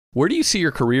Where do you see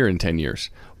your career in 10 years?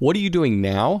 What are you doing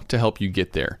now to help you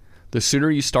get there? The sooner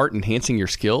you start enhancing your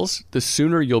skills, the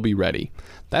sooner you'll be ready.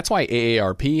 That's why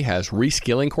AARP has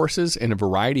reskilling courses in a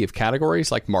variety of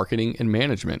categories like marketing and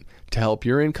management to help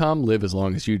your income live as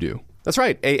long as you do. That's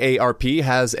right. AARP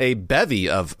has a bevy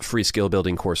of free skill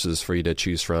building courses for you to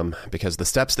choose from because the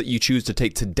steps that you choose to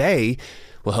take today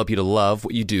will help you to love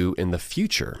what you do in the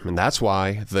future. And that's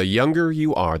why the younger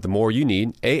you are, the more you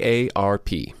need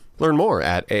AARP. Learn more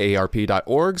at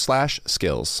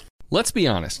aarp.org/skills. Let's be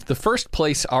honest, the first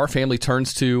place our family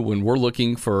turns to when we're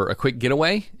looking for a quick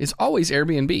getaway is always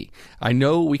Airbnb. I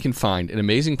know we can find an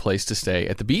amazing place to stay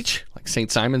at the beach, like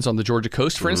St. Simon's on the Georgia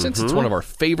coast, for instance. It's one of our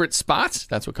favorite spots.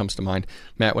 That's what comes to mind,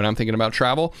 Matt, when I'm thinking about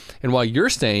travel. And while you're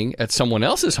staying at someone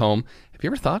else's home, have you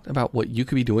ever thought about what you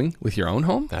could be doing with your own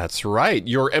home? That's right.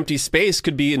 Your empty space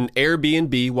could be an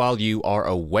Airbnb while you are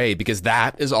away because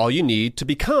that is all you need to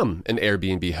become an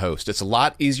Airbnb host. It's a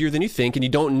lot easier than you think, and you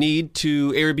don't need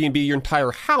to Airbnb your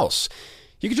entire house.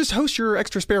 You could just host your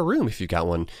extra spare room if you've got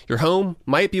one. Your home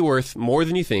might be worth more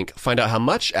than you think. Find out how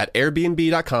much at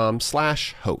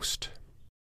airbnb.com/host.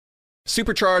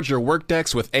 Supercharge your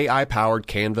Workdex with AI-powered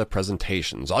Canva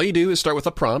presentations. All you do is start with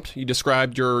a prompt. You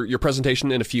describe your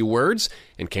presentation in a few words,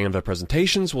 and Canva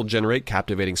presentations will generate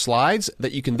captivating slides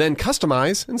that you can then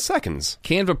customize in seconds.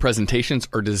 Canva presentations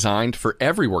are designed for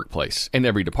every workplace and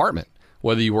every department.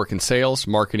 Whether you work in sales,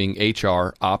 marketing,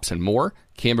 HR, ops, and more,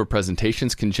 Canva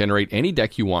presentations can generate any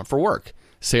deck you want for work.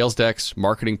 Sales decks,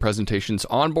 marketing presentations,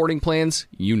 onboarding plans,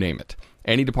 you name it.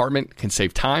 Any department can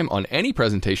save time on any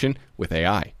presentation with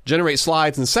AI. Generate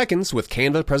slides in seconds with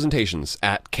Canva presentations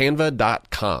at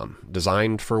canva.com.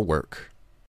 Designed for work.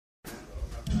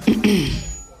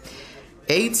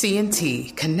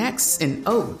 AT&T connects an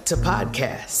ode to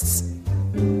podcasts.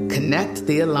 Connect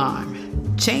the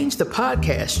alarm. Change the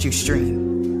podcast you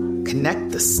stream.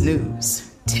 Connect the snooze.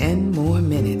 10 more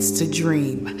minutes to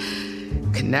dream.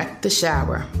 Connect the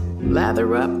shower.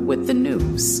 Lather up with the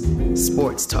news,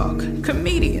 sports talk,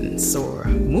 comedians, or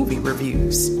movie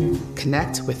reviews.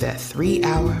 Connect with that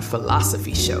 3-hour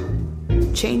philosophy show.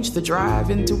 Change the drive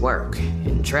into work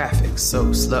in traffic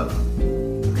so slow.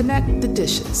 Connect the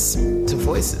dishes to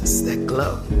voices that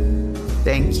glow.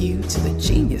 Thank you to the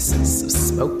geniuses of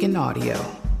spoken audio.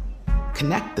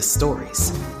 Connect the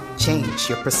stories. Change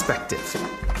your perspective.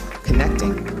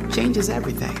 Connecting changes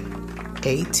everything.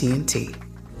 AT&T.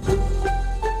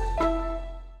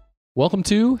 Welcome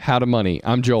to How to Money.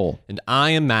 I'm Joel. And I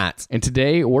am Matt. And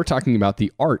today we're talking about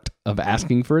the art of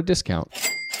asking for a discount.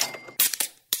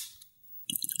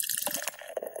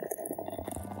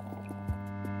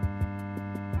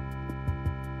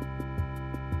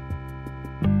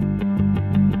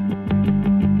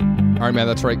 All right, Matt,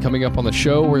 that's right. Coming up on the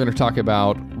show, we're going to talk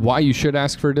about why you should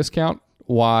ask for a discount,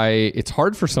 why it's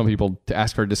hard for some people to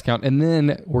ask for a discount, and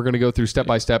then we're going to go through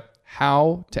step-by-step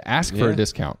how to ask for a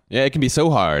discount. Yeah, it can be so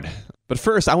hard. But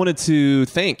first, I wanted to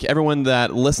thank everyone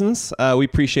that listens. We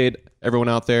appreciate everyone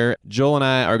out there. Joel and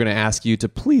I are going to ask you to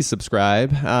please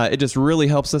subscribe. It just really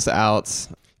helps us out,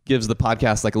 gives the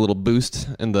podcast like a little boost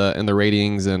in the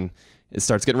ratings, and it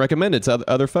starts getting recommended to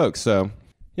other folks. So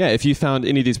yeah, if you found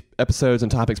any of these episodes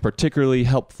and topics particularly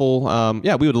helpful,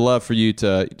 we would love for you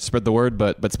to spread the word,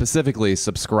 but specifically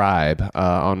subscribe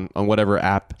on whatever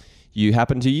app you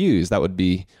happen to use. That would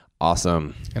be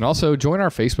awesome. And also join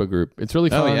our Facebook group. It's really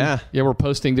fun. Oh, yeah. Yeah, we're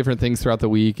posting different things throughout the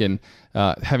week and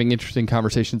having interesting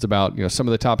conversations about some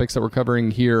of the topics that we're covering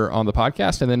here on the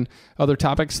podcast, and then other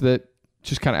topics that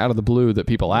just kind of out of the blue that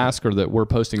people ask or that we're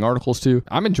posting articles to.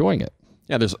 I'm enjoying it.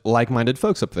 Yeah, there's like-minded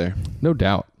folks up there. No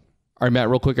doubt. All right, Matt,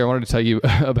 real quick, I wanted to tell you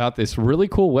about this really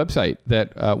cool website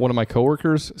that one of my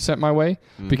coworkers sent my way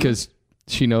because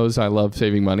she knows I love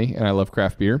saving money and I love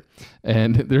craft beer.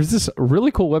 And there's this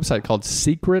really cool website called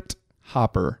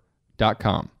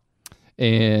secrethopper.com.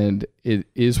 And it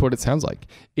is what it sounds like.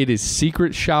 It is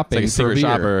secret shopping it's like a for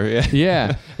secret beer. shopper.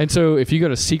 Yeah. And so if you go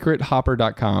to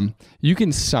secrethopper.com, you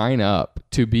can sign up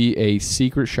to be a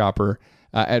secret shopper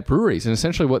at breweries. And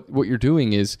essentially what you're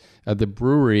doing is the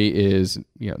brewery is,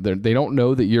 they don't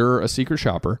know that you're a secret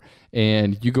shopper,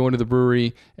 and you go into the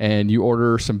brewery and you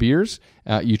order some beers,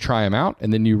 you try them out,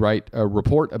 and then you write a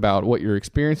report about what your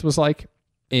experience was like.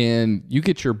 And you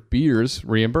get your beers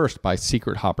reimbursed by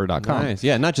secrethopper.com. Nice.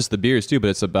 Yeah, not just the beers too, but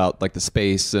it's about like the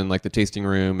space and like the tasting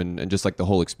room and just like the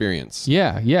whole experience.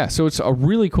 Yeah. So it's a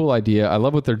really cool idea. I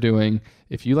love what they're doing.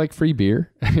 If you like free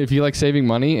beer, if you like saving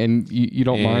money and you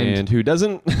don't mind. And who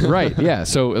doesn't? Right. Yeah.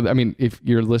 So, I mean, if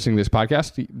you're listening to this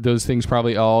podcast, those things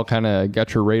probably all kind of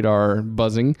got your radar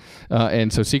buzzing.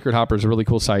 And so Secret Hopper is a really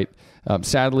cool site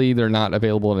Sadly, they're not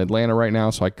available in Atlanta right now,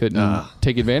 so I couldn't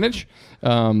take advantage.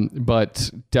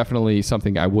 But definitely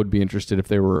something I would be interested if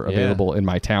they were available in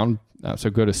my town.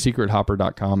 So go to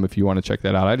secrethopper.com if you want to check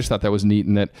that out. I just thought that was neat,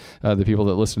 and that the people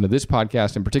that listen to this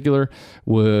podcast in particular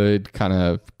would kind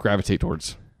of gravitate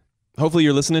towards. Hopefully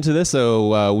you're listening to this.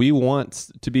 So we want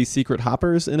to be secret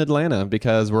hoppers in Atlanta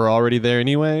because we're already there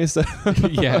anyway. So.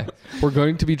 Yeah, we're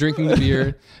going to be drinking the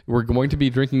beer. We're going to be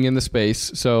drinking in the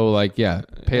space. So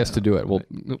pay us to do it.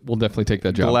 We'll definitely take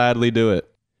that job. Gladly do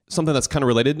it. Something that's kind of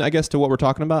related, I guess, to what we're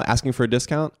talking about, asking for a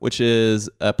discount, which is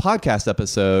a podcast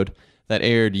episode that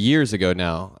aired years ago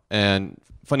now. And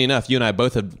funny enough, you and I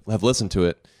both have listened to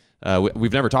it.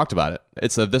 We've never talked about it.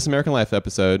 It's a This American Life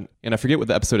episode, and I forget what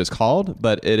the episode is called,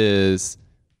 but it is...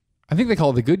 I think they call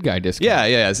it the Good Guy Discount.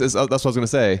 Yeah, that's what I was going to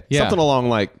say. Yeah. Something along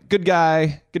like good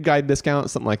guy discount,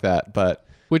 something like that. But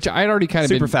which I'd already kind of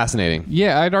super fascinating.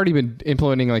 Yeah, I'd already been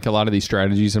implementing like a lot of these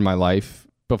strategies in my life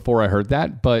before I heard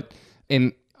that. But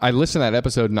I listened to that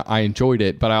episode and I enjoyed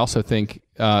it, but I also think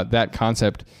that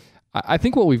concept... I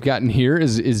think what we've gotten here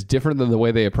is different than the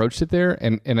way they approached it there.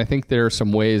 And I think there are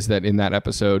some ways that in that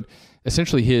episode,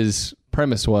 essentially his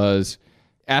premise was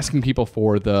asking people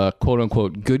for the quote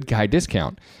unquote good guy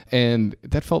discount. And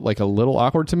that felt like a little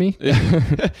awkward to me.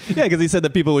 Yeah, because he said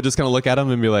that people would just kind of look at him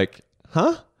and be like,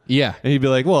 huh? Yeah. And he'd be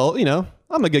like, well,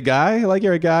 I'm a good guy. Like,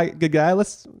 you're a good guy.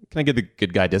 Can I get the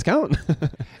good guy discount?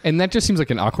 And that just seems like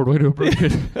an awkward way to approach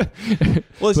it.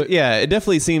 Well, it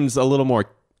definitely seems a little more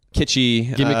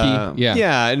kitschy, gimmicky.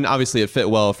 Yeah, and obviously it fit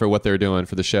well for what they're doing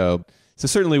for the show. So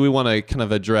certainly we want to kind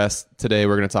of address today.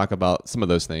 We're going to talk about some of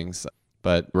those things,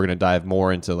 but we're going to dive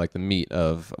more into like the meat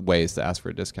of ways to ask for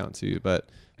a discount too. But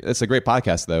it's a great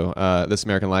podcast though. This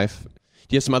American Life.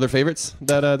 Do you have some other favorites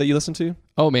that you listen to?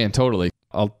 Oh man, totally.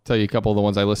 I'll tell you a couple of the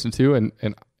ones I listen to,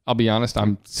 and I'll be honest,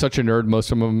 I'm such a nerd. Most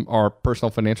of them are personal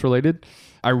finance related.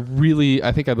 I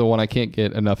think the one I can't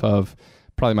get enough of,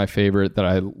 probably my favorite that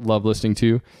I love listening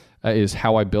to, is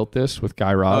How I Built This with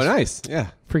Guy Raz. Oh, nice. Yeah.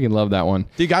 Freaking love that one.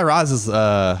 Dude, Guy Raz is,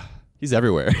 he's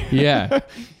everywhere. Yeah.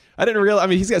 I didn't realize,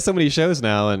 he's got so many shows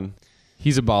now, and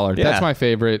he's a baller. Yeah. That's my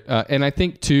favorite. And I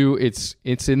think too, it's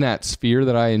in that sphere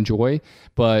that I enjoy,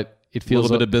 but it feels a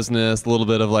little bit of business, a little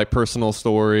bit of like personal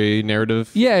story, narrative.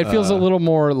 Yeah, it feels a little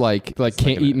more like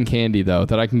eating candy though,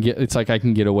 that I can get. It's like I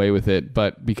can get away with it,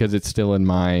 but because it's still in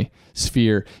my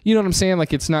sphere, you know what I'm saying?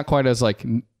 Like it's not quite as like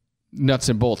nuts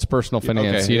and bolts personal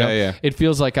finance. Okay, you know, yeah. It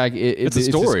feels like it's a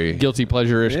story, it's guilty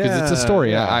pleasure-ish because it's a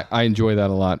story. Yeah. I enjoy that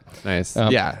a lot. Nice.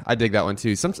 Yeah, I dig that one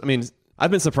too. I've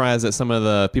been surprised at some of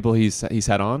the people he's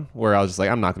had on where I was just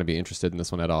like, I'm not going to be interested in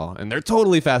this one at all, and they're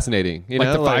totally fascinating.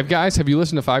 Like the Five Guys. Have you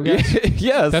listened to Five Guys?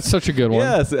 Yes, that's such a good one.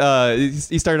 Yes,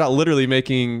 he started out literally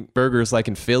making burgers like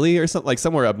in Philly or something, like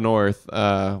somewhere up north,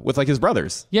 with like his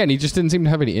brothers. Yeah, and he just didn't seem to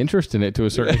have any interest in it to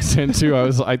a certain extent too.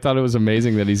 I thought it was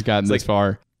amazing that he's gotten this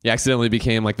far. He accidentally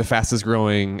became like the fastest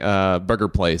growing burger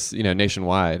place,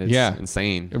 nationwide. It's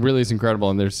insane. It really is incredible,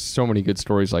 and there's so many good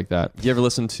stories like that. You ever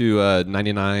listen to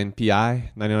 99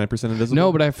 PI, 99% Invisible?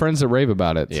 No, but I have friends that rave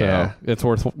about it, yeah.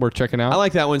 So it's worth checking out. I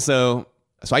like that one. So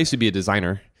I used to be a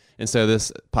designer, and so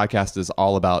this podcast is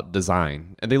all about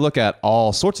design, and they look at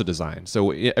all sorts of design.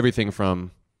 So everything from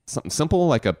something simple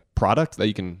like a product that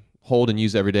you can hold and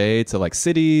use every day to like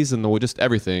cities and just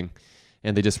everything,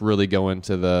 and they just really go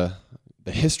into the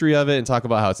history of it and talk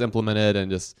about how it's implemented,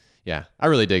 and I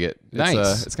really dig it.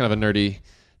 Nice. It's kind of a nerdy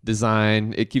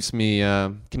design. It keeps me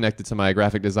connected to my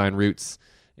graphic design roots,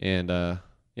 and I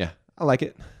like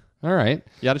it. All right.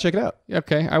 You got to check it out.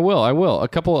 Okay, I will. A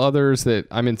couple others that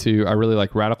I'm into, I really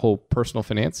like Radical Personal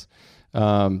Finance.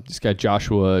 This guy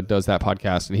Joshua does that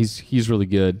podcast, and he's really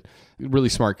good. Really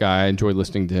smart guy. I enjoy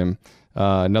listening to him.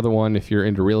 Another one, if you're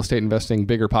into real estate investing,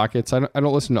 Bigger Pockets. I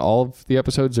don't listen to all of the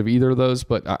episodes of either of those,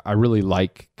 but I really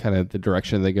like kind of the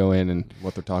direction they go in and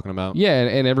what they're talking about. Yeah,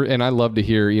 and I love to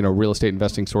hear real estate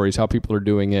investing stories, how people are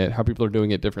doing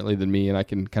it differently than me, and I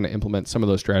can kind of implement some of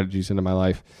those strategies into my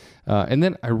life. And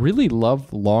then I really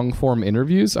love long form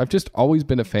interviews. I've just always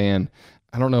been a fan.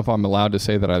 I don't know if I'm allowed to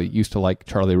say that I used to like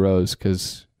Charlie Rose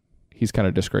because he's kind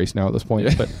of disgraced now at this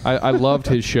point, but I loved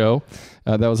his show.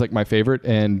 That was like my favorite.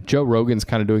 And Joe Rogan's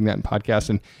kind of doing that in podcasts,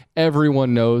 and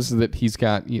everyone knows that he's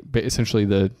got essentially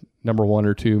the number 1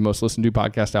 or 2 most listened to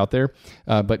podcast out there.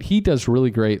 But he does really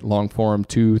great long form,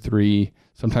 2, 3,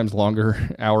 sometimes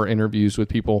longer hour interviews with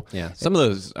people. Yeah. Some of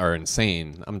those are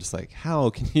insane. I'm just like,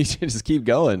 how can you just keep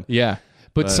going? Yeah.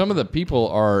 But some of the people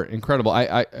are incredible.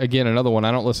 I again, another one,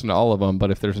 I don't listen to all of them,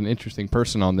 but if there's an interesting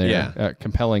person on there,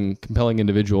 compelling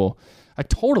individual, I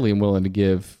totally am willing to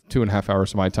give 2.5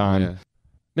 hours of my time. Yeah.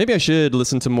 Maybe I should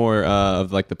listen to more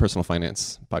of like the personal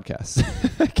finance podcasts,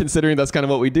 considering that's kind of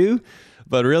what we do.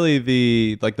 But really,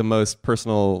 the most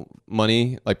personal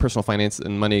money, like personal finance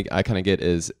and money, I kind of get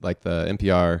is like the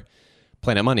NPR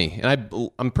Planet Money,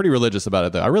 and I'm pretty religious about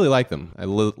it though. I really like them. I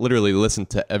literally listen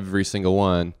to every single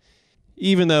one,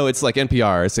 even though it's like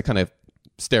NPR. It's a kind of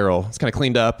sterile. It's kind of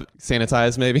cleaned up,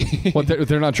 sanitized, maybe. What,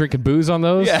 they're not drinking booze on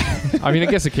those? Yeah. I mean,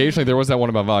 I guess occasionally there was that one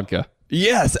about vodka.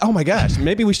 Yes. Oh my gosh.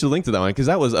 Maybe we should link to that one because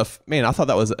that was man. I thought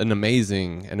that was an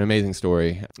amazing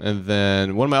story. And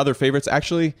then one of my other favorites,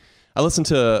 actually, I listened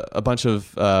to a bunch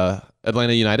of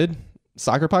Atlanta United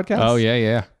soccer podcasts. Oh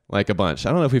yeah. Like a bunch.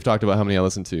 I don't know if we've talked about how many I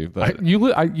listen to, but You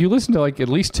listen to like at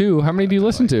least 2. How many do you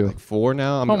listen to? like 4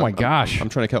 now. Oh my gosh. I'm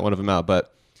trying to cut one of them out,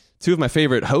 but 2 of my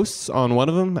favorite hosts on one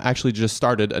of them actually just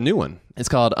started a new one. It's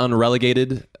called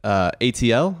Unrelegated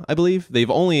ATL, I believe. They've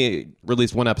only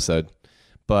released 1 episode,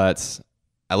 but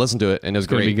I listened to it and it was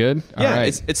Gonna great. be good. All Yeah,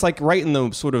 right. it's like right in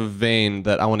the sort of vein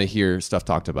that I want to hear stuff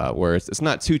talked about, where it's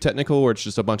not too technical, where it's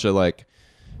just a bunch of like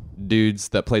dudes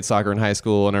that played soccer in high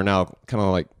school and are now kind of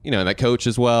like, and that coach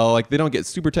as well. Like they don't get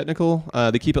super technical.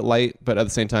 They keep it light, but at the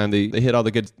same time, they hit all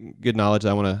the good knowledge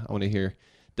I want to hear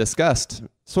discussed.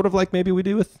 Sort of like maybe we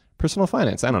do with personal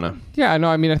finance. I don't know. Yeah, no,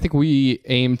 I mean, I think we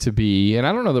aim to be, and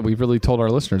I don't know that we've really told our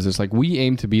listeners this, like we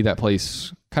aim to be that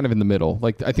place kind of in the middle.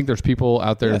 Like I think there's people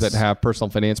out there that have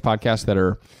personal finance podcasts that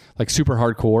are like super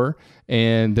hardcore.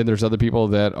 And then there's other people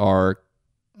that are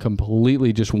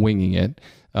completely just winging it.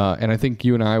 And I think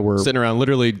you and I were Sitting around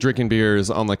literally drinking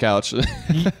beers on the couch.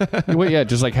 well, yeah,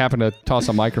 just like happen to toss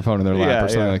a microphone in their lap or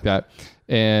something like that.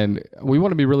 And we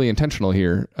want to be really intentional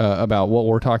here about what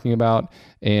we're talking about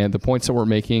and the points that we're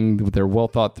making. They're well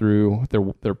thought through.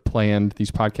 They're planned.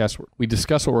 These podcasts, we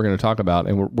discuss what we're going to talk about,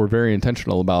 and we're very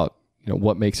intentional about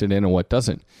what makes it in and what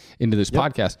doesn't into this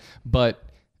podcast. But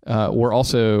we're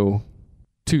also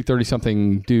 2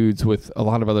 30-something dudes with a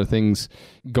lot of other things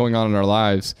going on in our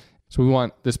lives. So we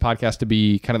want this podcast to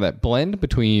be kind of that blend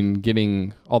between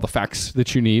getting all the facts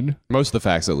that you need. Most of the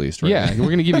facts, at least, right? Yeah, we're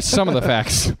going to give you some of the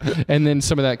facts and then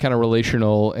some of that kind of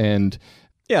relational and...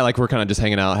 Yeah, like we're kind of just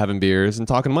hanging out, having beers and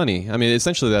talking money. I mean,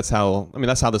 essentially that's how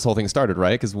this whole thing started,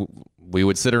 right? Because we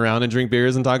would sit around and drink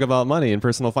beers and talk about money and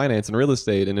personal finance and real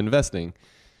estate and investing.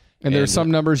 And there's some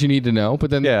numbers you need to know,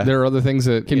 but then there are other things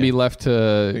that can be left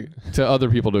to other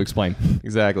people to explain.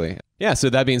 Exactly. Yeah,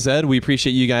 so that being said, we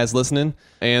appreciate you guys listening,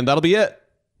 and that'll be it.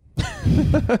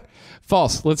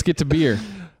 False. Let's get to beer.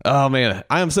 Oh, man.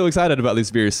 I am so excited about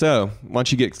these beers. So why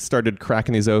don't you get started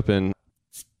cracking these open?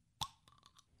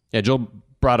 Yeah, Joel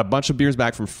brought a bunch of beers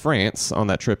back from France on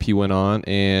that trip he went on,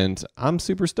 and I'm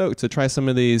super stoked to try some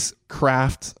of these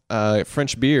craft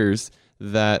French beers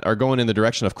that are going in the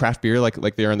direction of craft beer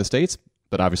like they are in the States,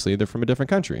 but obviously they're from a different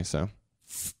country. So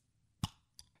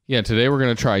yeah, today we're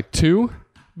going to try 2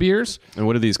 beers. And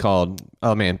what are these called?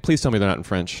 Oh man, please tell me they're not in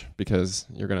French because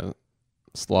you're going to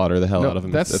slaughter the hell out of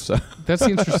them. That's if so. That's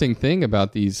the interesting thing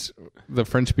about the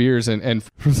French beers and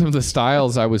from some of the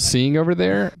styles I was seeing over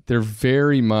there, they're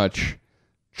very much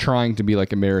trying to be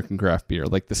like American craft beer.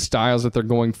 Like the styles that they're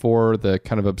going for, the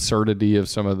kind of absurdity of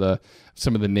some of the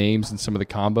names and some of the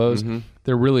combos.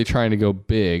 They're really trying to go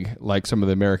big like some of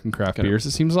the American craft beers,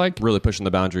 it seems like. Really pushing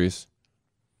the boundaries.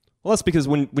 Well, that's because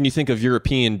when you think of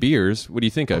European beers, what do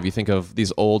you think of? You think of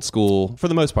these old school, for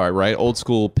the most part, right? Old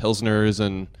school Pilsners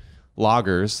and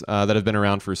lagers that have been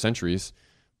around for centuries.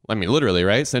 I mean, literally,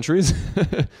 right? Centuries?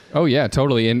 Oh, yeah,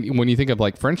 totally. And when you think of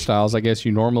like French styles, I guess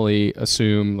you normally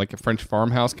assume like a French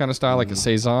farmhouse kind of style, like a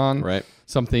Saison. Right.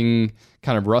 Something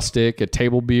kind of rustic, a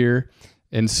table beer.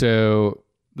 And so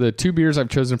the 2 beers I've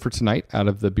chosen for tonight out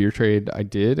of the beer trade I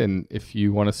did, and if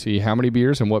you want to see how many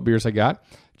beers and what beers I got,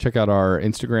 check out our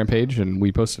Instagram page, and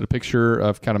we posted a picture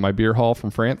of kind of my beer haul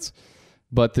from France.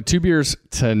 But the 2 beers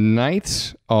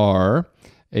tonight are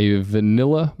a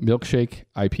vanilla milkshake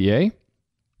IPA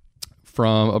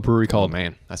from a brewery called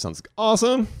man, that sounds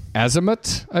awesome.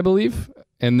 Azimut, I believe.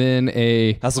 And then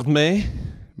a... Azimut?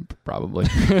 Probably.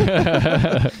 Just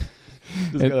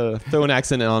gotta throw an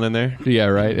accent on in there. Yeah,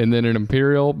 right. And then an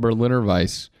Imperial Berliner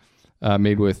Weiss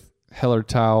made with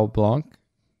Hellertau Blanc.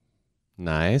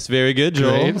 Nice. Very good,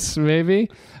 Joel. Grapes, maybe.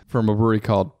 From a brewery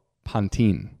called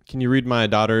Pantene. Can you read my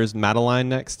daughter's Madeline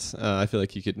next? I feel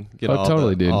like you could get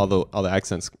all the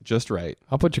accents just right.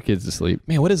 I'll put your kids to sleep.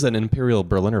 Man, what is an Imperial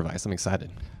Berliner Weiss? I'm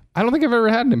excited. I don't think I've ever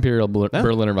had an Imperial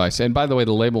Berliner Weiss. And by the way,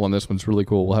 the label on this one's really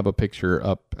cool. We'll have a picture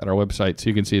up at our website so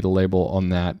you can see the label on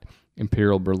that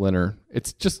Imperial Berliner.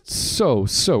 It's just so,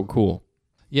 so cool.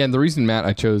 Yeah, and the reason, Matt,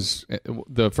 I chose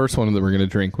the first one that we're going to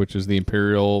drink, which is the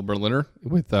Imperial Berliner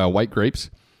with white grapes.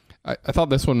 I thought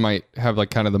this one might have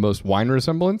like kind of the most wine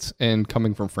resemblance, and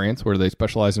coming from France where they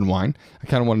specialize in wine, I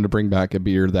kind of wanted to bring back a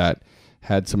beer that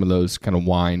had some of those kind of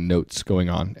wine notes going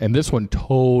on. And this one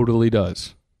totally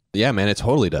does. Yeah, man, it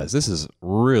totally does. This is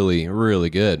really, really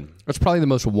good. It's probably the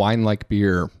most wine-like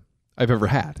beer I've ever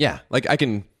had. Yeah, like I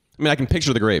can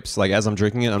picture the grapes. Like as I'm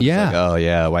drinking it, I'm Yeah. just like, oh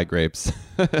yeah, white grapes.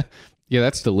 Yeah,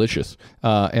 that's delicious.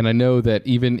 And I know that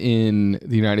even in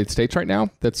the United States right now,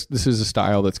 this is a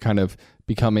style that's kind of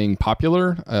becoming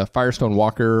popular. Firestone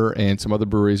Walker and some other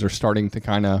breweries are starting to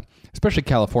kind of, especially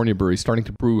California breweries, starting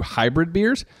to brew hybrid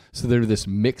beers. So they're this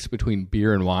mix between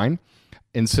beer and wine.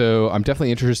 And so I'm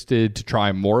definitely interested to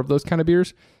try more of those kind of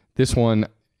beers. This one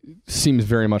seems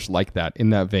very much like that, in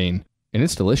that vein. And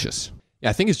it's delicious. Yeah,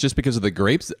 I think it's just because of the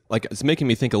grapes. Like it's making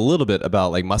me think a little bit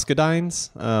about like muscadines,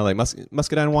 like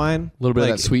muscadine wine. A little bit like,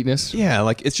 of that sweetness. Yeah,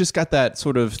 like it's just got that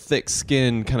sort of thick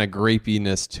skin kind of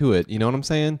grapiness to it. You know what I'm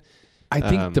saying? I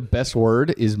think the best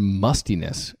word is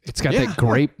mustiness. It's got that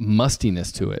grape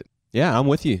mustiness to it. Yeah, I'm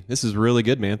with you. This is really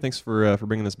good, man. Thanks for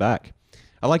bringing this back.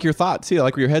 I like your thought too. I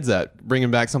like where your head's at,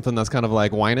 bringing back something that's kind of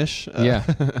like wine-ish. Yeah,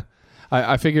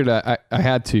 I figured I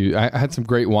had to. I had some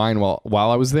great wine while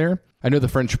I was there. I know the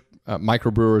French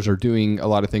microbrewers are doing a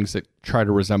lot of things that try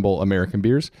to resemble American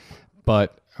beers,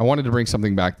 but I wanted to bring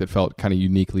something back that felt kind of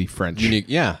uniquely French. Unique,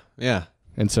 yeah.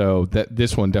 And so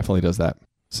this one definitely does that.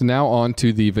 So now on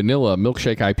to the vanilla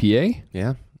milkshake IPA.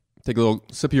 Yeah. Take a little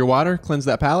sip of your water, cleanse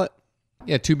that palate.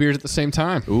 Yeah, 2 beers at the same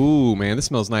time. Ooh, man, this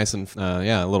smells nice and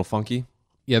a little funky.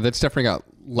 Yeah, that's definitely got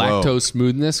lactose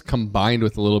smoothness combined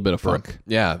with a little bit of funk.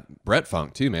 Yeah, Brett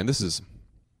funk too, man. Does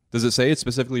it say it's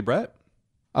specifically Brett?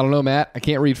 I don't know, Matt. I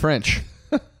can't read French.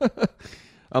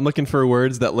 I'm looking for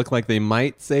words that look like they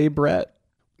might say Brett.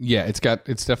 Yeah, it's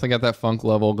definitely got that funk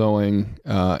level going,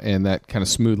 and that kind of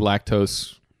smooth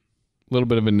lactose, a little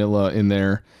bit of vanilla in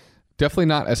there. Definitely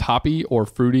not as hoppy or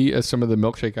fruity as some of the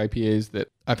milkshake IPAs that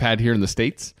I've had here in the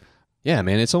States. Yeah,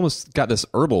 man, it's almost got this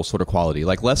herbal sort of quality,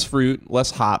 like less fruit, less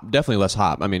hop, definitely less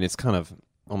hop. I mean, it's kind of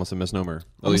almost a misnomer.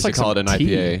 At least like you call it an tea.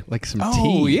 IPA. Like some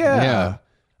Oh, tea. yeah.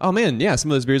 Oh man, yeah,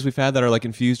 some of those beers we've had that are like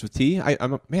infused with tea.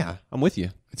 I'm with you.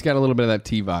 It's got a little bit of that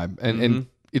tea vibe, and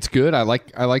it's good. I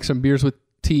like some beers with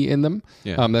tea in them.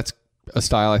 Yeah. That's a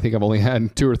style I think I've only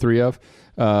had 2 or 3 of.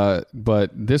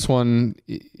 But this one,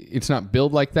 it's not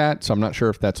billed like that, so I'm not sure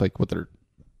if that's like what they're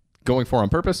going for on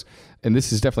purpose. And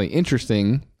this is definitely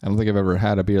interesting. I don't think I've ever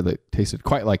had a beer that tasted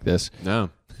quite like this.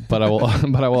 No, but I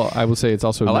will say it's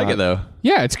also. I like it though.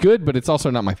 Yeah, it's good, but it's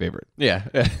also not my favorite. Yeah,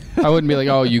 I wouldn't be like,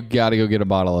 oh, you got to go get a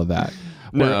bottle of that.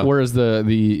 No. Whereas the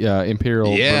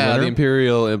Imperial, yeah, Berliner, the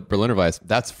Imperial Berliner Weiss,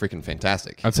 that's freaking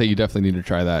fantastic. I'd say you definitely need to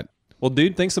try that. Well,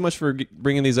 dude, thanks so much for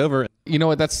bringing these over. You know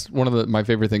what? That's one of my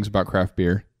favorite things about craft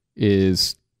beer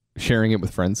is sharing it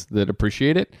with friends that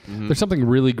appreciate it. Mm-hmm. There's something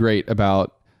really great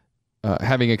about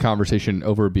having a conversation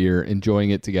over a beer,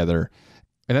 enjoying it together.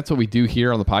 And that's what we do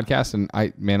here on the podcast. And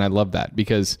I love that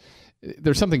because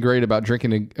there's something great about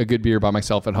drinking a good beer by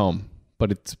myself at home,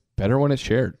 but it's better when it's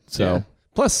shared. So. Yeah.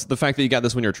 Plus, the fact that you got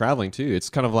this when you're traveling, too. It's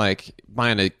kind of like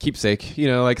buying a keepsake,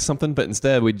 like something, but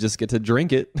instead we just get to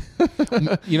drink it.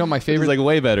 My favorite... It's like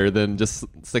way better than just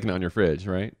sticking it on your fridge,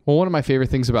 right? Well, one of my favorite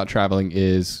things about traveling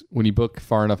is when you book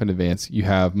far enough in advance, you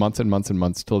have months and months and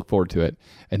months to look forward to it.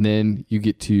 And then you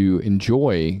get to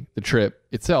enjoy the trip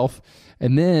itself.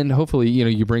 And then hopefully,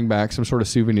 you bring back some sort of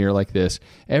souvenir like this.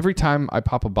 Every time I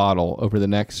pop a bottle over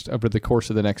the course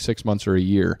of the next 6 months or a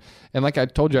year. And like I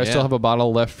told you, I still have a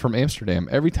bottle left from Amsterdam.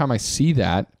 Every time I see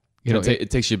that, it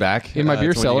takes you back in my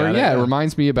beer cellar. It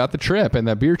reminds me about the trip and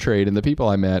that beer trade and the people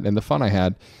I met and the fun I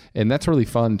had. And that's really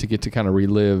fun to get to kind of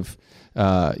relive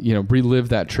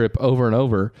that trip over and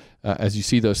over as you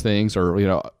see those things.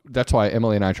 Or, that's why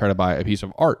Emily and I try to buy a piece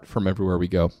of art from everywhere we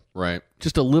go. Right.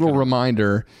 Just a little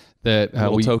reminder that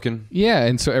token. Yeah.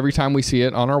 And so every time we see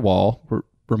it on our wall, we're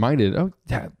reminded, oh,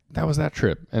 that was that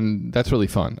trip. And that's really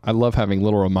fun. I love having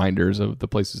little reminders of the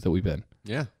places that we've been.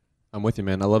 Yeah. I'm with you,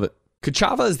 man. I love it.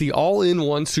 Ka'Chava is the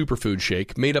all-in-one superfood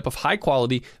shake made up of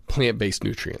high-quality plant-based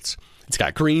nutrients. It's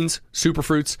got greens,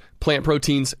 superfruits, plant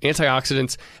proteins,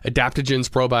 antioxidants, adaptogens,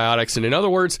 probiotics, and in other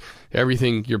words,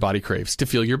 everything your body craves to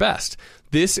feel your best.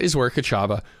 This is where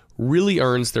Ka'Chava really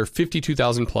earns their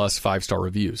 52,000 plus 5-star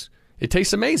reviews. It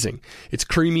tastes amazing. It's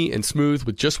creamy and smooth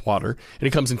with just water, and it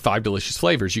comes in 5 delicious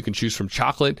flavors. You can choose from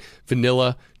chocolate,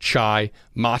 vanilla, chai,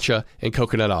 matcha, and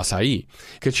coconut acai.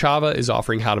 Ka'Chava is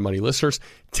offering How to Money listeners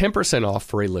 10% off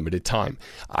for a limited time.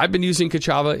 I've been using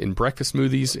Ka'Chava in breakfast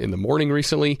smoothies in the morning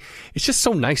recently. It's just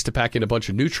so nice to pack in a bunch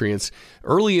of nutrients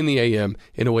early in the AM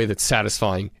in a way that's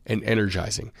satisfying and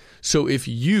energizing. So if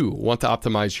you want to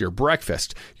optimize your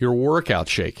breakfast, your workout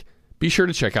shake, be sure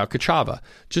to check out Kachava.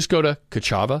 Just go to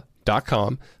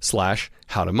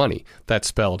kachava.com/howtomoney. That's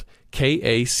spelled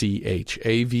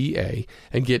Kachava,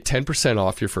 and get 10%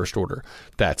 off your first order.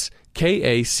 That's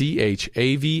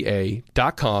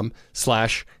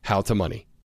Kachava.com/howtomoney.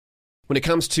 When it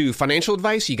comes to financial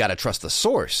advice, you got to trust the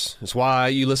source. That's why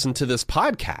you listen to this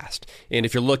podcast. And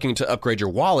if you're looking to upgrade your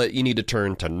wallet, you need to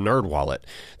turn to NerdWallet.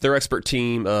 Their expert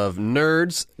team of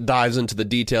nerds dives into the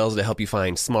details to help you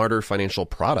find smarter financial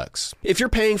products. If you're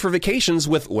paying for vacations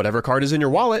with whatever card is in your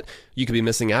wallet, you could be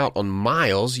missing out on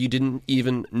miles you didn't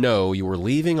even know you were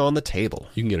leaving on the table.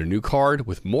 You can get a new card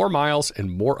with more miles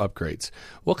and more upgrades.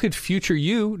 What could future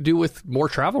you do with more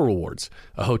travel rewards?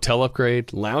 A hotel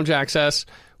upgrade, lounge access?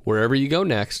 Wherever you go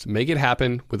next, make it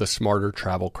happen with a smarter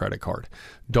travel credit card.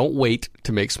 Don't wait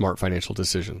to make smart financial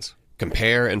decisions.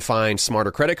 Compare and find smarter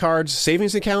credit cards,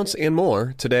 savings accounts, and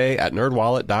more today at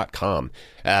nerdwallet.com.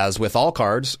 As with all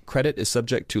cards, credit is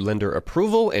subject to lender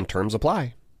approval and terms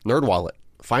apply. NerdWallet.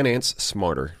 Finance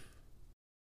smarter.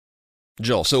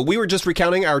 Joel, so we were just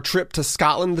recounting our trip to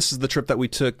Scotland. This is the trip that we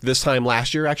took this time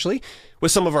last year, actually,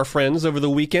 with some of our friends over the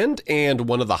weekend. And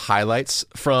one of the highlights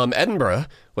from Edinburgh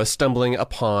was stumbling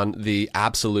upon the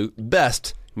absolute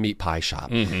best meat pie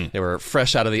shop. They were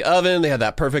fresh out of the oven. They had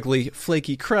that perfectly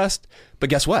flaky crust.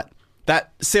 But guess what?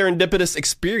 That serendipitous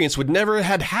experience would never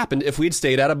have happened if we'd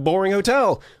stayed at a boring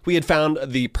hotel. We had found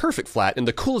the perfect flat in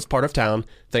the coolest part of town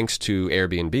thanks to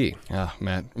Airbnb. Ah,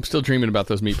 Matt, I'm still dreaming about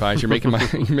those meat pies. You're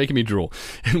making me drool.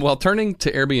 And while turning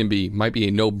to Airbnb might be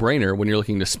a no-brainer when you're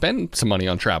looking to spend some money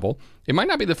on travel, it might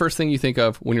not be the first thing you think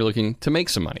of when you're looking to make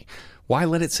some money. Why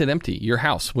let it sit empty, your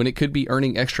house, when it could be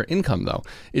earning extra income, though?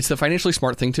 It's the financially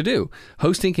smart thing to do.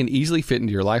 Hosting can easily fit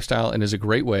into your lifestyle and is a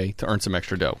great way to earn some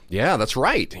extra dough. Yeah, that's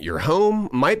right. Your home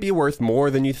might be worth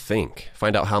more than you think.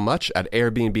 Find out how much at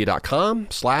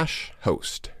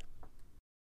airbnb.com/host.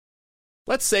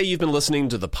 Let's say you've been listening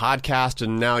to the podcast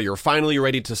and now you're finally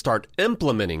ready to start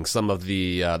implementing some of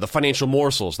the financial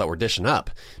morsels that we're dishing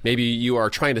up. Maybe you are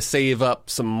trying to save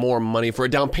up some more money for a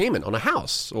down payment on a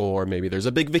house, or maybe there's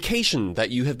a big vacation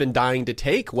that you have been dying to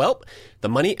take. Well, the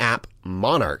money app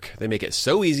Monarch. They make it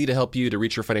so easy to help you to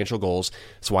reach your financial goals.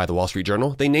 That's why the Wall Street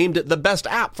Journal, they named it the best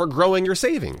app for growing your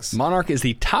savings. Monarch is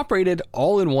the top-rated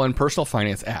all-in-one personal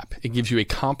finance app. It gives you a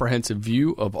comprehensive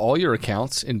view of all your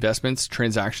accounts, investments,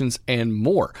 transactions, and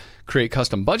more. Create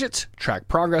custom budgets, track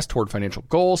progress toward financial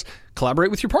goals,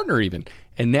 collaborate with your partner even.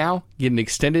 And now get an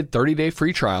extended 30-day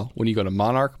free trial when you go to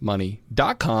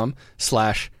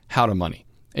monarchmoney.com/howtomoney.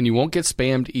 And you won't get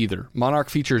spammed either. Monarch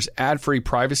features ad-free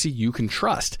privacy you can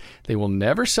trust. They will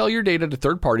never sell your data to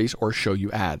third parties or show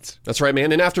you ads. That's right,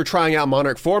 man. And after trying out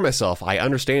Monarch for myself, I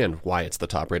understand why it's the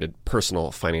top-rated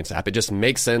personal finance app. It just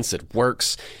makes sense. It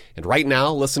works. And right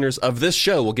now, listeners of this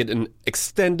show will get an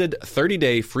extended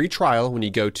 30-day free trial when you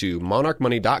go to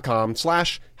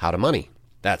monarchmoney.com/howtomoney.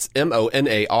 That's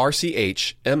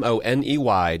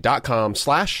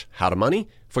monarchmoney.com/howtomoney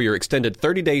for your extended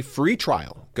 30-day free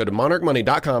trial. Go to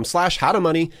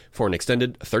monarchmoney.com/howtomoney for an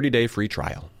extended 30-day free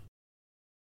trial.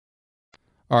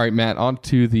 All right, Matt, on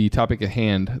to the topic at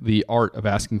hand, the art of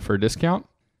asking for a discount.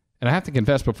 And I have to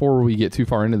confess before we get too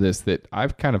far into this that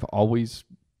I've kind of always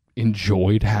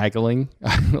enjoyed haggling.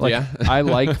 I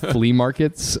like flea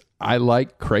markets. I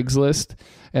like Craigslist.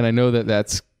 And I know that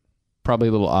that's probably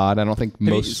a little odd. I don't think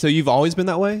most... So you've always been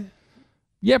that way?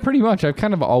 Yeah, pretty much. I've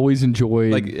kind of always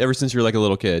enjoyed... Like, ever since you were like a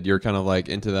little kid, you're kind of like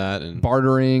into that? And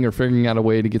bartering or figuring out a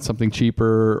way to get something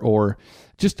cheaper, or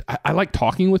just... I like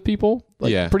talking with people,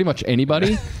 like pretty much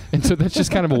anybody. And so that's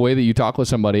just kind of a way that you talk with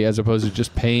somebody as opposed to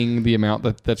just paying the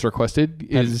amount that's requested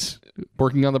is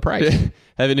working on the price.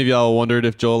 Have any of y'all wondered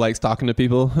if Joel likes talking to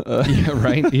people? Yeah,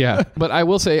 right? Yeah. But I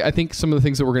will say, I think some of the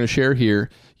things that we're going to share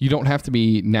here, you don't have to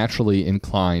be naturally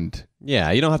inclined.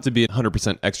 Yeah, you don't have to be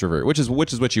 100% extrovert, which is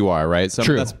what you are, right? So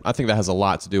True. I think that has a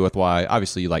lot to do with why,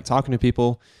 obviously, you like talking to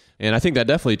people. And I think that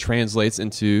definitely translates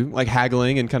into like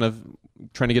haggling and kind of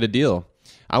trying to get a deal.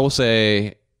 I will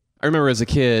say, I remember as a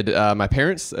kid, my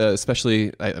parents,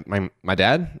 especially my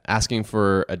dad, asking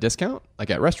for a discount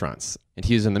like at restaurants. And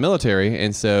he was in the military,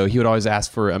 and so he would always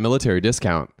ask for a military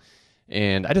discount.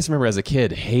 And I just remember as a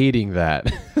kid hating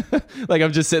that. Like,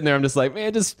 I'm just sitting there, I'm just like,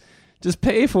 man, just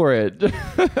pay for it.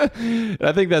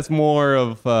 I think that's more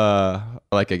of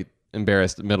like a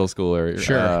embarrassed middle schooler.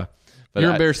 Sure. But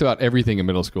you're embarrassed about everything in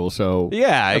middle school, so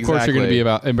yeah, of course you're going to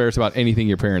be embarrassed about anything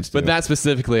your parents do. But that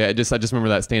specifically, I just remember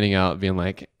that standing out, being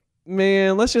like,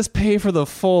 man, let's just pay for the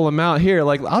full amount here.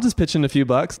 Like, I'll just pitch in a few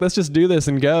bucks. Let's just do this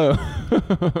and go.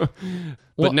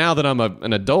 But now that I'm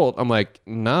an adult, I'm like,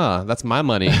 nah, that's my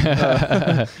money.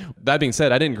 That being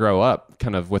said, I didn't grow up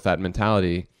kind of with that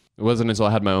mentality. It wasn't until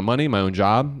I had my own money, my own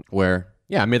job, where,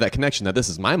 yeah, I made that connection that this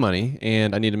is my money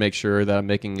and I need to make sure that I'm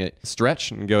making it stretch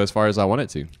and go as far as I want it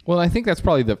to. Well, I think that's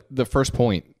probably the first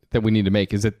point that we need to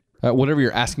make is that whatever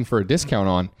you're asking for a discount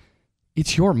on,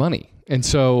 it's your money. And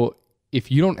so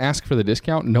if you don't ask for the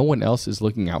discount, no one else is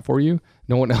looking out for you.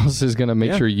 No one else is going to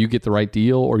make sure you get the right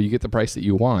deal or you get the price that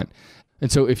you want.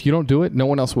 And so if you don't do it, no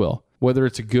one else will. Whether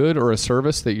it's a good or a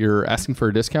service that you're asking for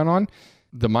a discount on,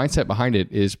 the mindset behind it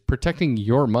is protecting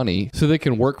your money so they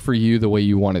can work for you the way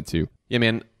you want it to. Yeah,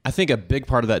 man. I think a big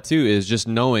part of that too is just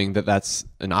knowing that that's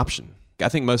an option. I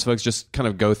think most folks just kind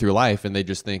of go through life and they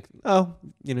just think, oh,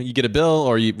 you get a bill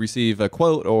or you receive a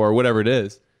quote or whatever it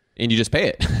is, and you just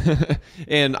pay it.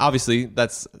 And obviously I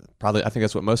think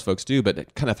that's what most folks do,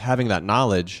 but kind of having that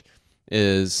knowledge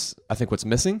is, I think, what's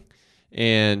missing.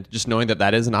 And just knowing that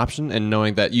that is an option and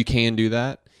knowing that you can do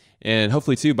that. And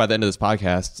hopefully too, by the end of this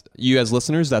podcast, you as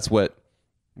listeners, that's what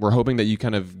we're hoping that you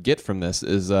kind of get from this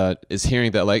is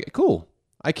hearing that, like, cool,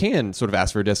 I can sort of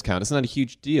ask for a discount. It's not a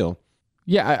huge deal.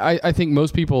 Yeah, I think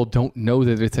most people don't know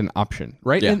that it's an option,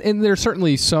 right? Yeah. And there's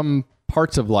certainly some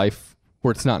parts of life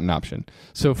where it's not an option.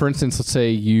 So for instance, let's say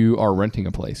you are renting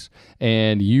a place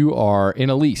and you are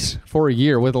in a lease for a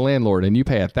year with a landlord and you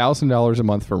pay $1,000 a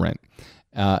month for rent.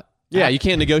 Yeah, you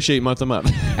can't negotiate month to month.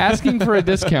 Asking for a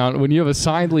discount when you have a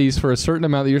signed lease for a certain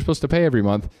amount that you're supposed to pay every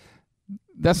month,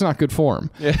 that's not good form.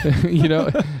 Yeah.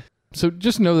 So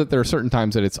just know that there are certain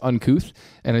times that it's uncouth,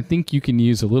 and I think you can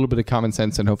use a little bit of common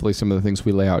sense and hopefully some of the things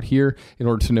we lay out here in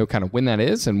order to know kind of when that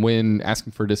is and when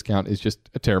asking for a discount is just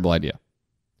a terrible idea.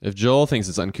 If Joel thinks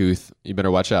it's uncouth, you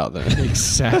better watch out then.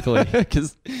 Exactly.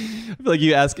 Because I feel like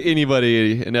you ask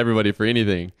anybody and everybody for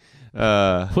anything.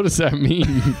 What does that mean?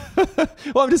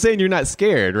 Well, I'm just saying you're not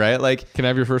scared, right? Like, Can I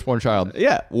have your firstborn child?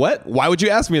 yeah, what? Why would you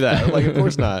ask me that? Like, of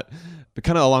course not. But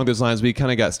kind of along those lines, we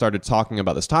kind of got started talking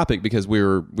about this topic because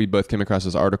we both came across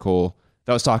this article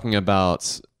that was talking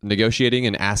about negotiating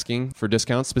and asking for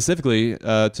discounts, specifically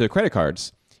to credit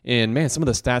cards. And man, some of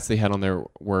the stats they had on there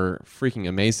were freaking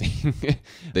amazing.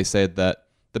 They said that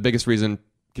the biggest reason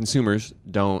consumers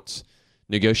don't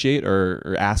negotiate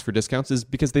or ask for discounts is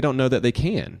because they don't know that they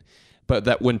can. But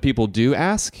that when people do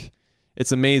ask,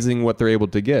 it's amazing what they're able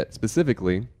to get.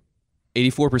 Specifically,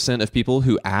 84% of people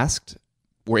who asked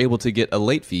were able to get a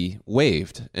late fee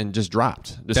waived and just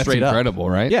dropped. Just That's straight incredible,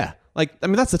 up. right? Yeah. Like, I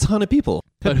mean, that's a ton of people.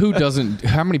 But who doesn't,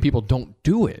 how many people don't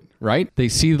do it, right? They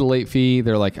see the late fee.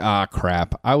 They're like,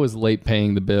 crap, I was late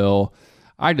paying the bill.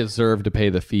 I deserve to pay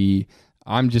the fee.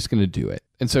 I'm just going to do it.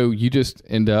 And so you just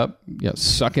end up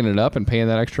sucking it up and paying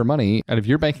that extra money out of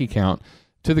your bank account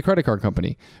to the credit card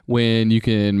company when you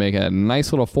can make a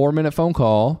nice little 4-minute phone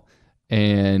call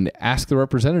and ask the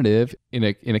representative in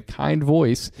a kind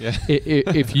voice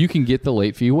if you can get the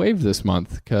late fee waived this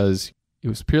month because it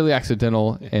was purely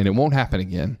accidental and it won't happen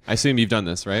again. I assume you've done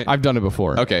this, right? I've done it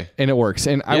before. Okay. And it works.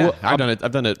 And I've done it.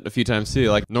 I've done it a few times too.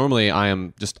 Like normally I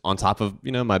am just on top of,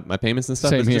 my payments and stuff.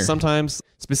 Same It's here. just sometimes,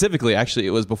 specifically, actually,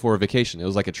 it was before a vacation. It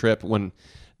was like a trip when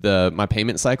my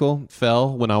payment cycle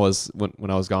fell when I was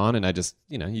gone, and I just,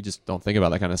 you just don't think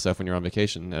about that kind of stuff when you're on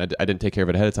vacation. And I didn't take care of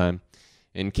it ahead of time,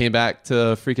 and came back to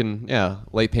freaking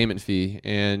late payment fee,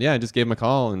 and I just gave him a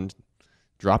call and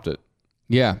dropped it.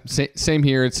 Yeah, same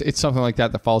here. It's something like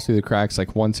that falls through the cracks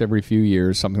like once every few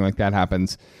years. Something like that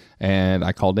happens. And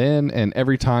I called in, and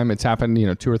every time it's happened,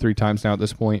 2 or 3 times now at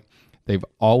this point, they've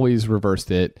always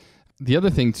reversed it. The other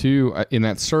thing, too, in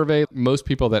that survey, most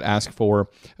people that ask for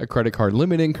a credit card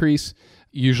limit increase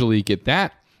usually get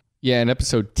that. Yeah, in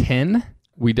episode 10,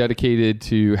 we dedicated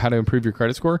to how to improve your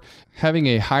credit score. Having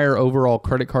a higher overall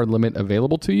credit card limit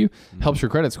available to you helps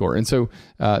your credit score. And so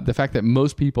the fact that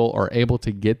most people are able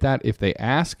to get that if they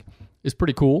ask is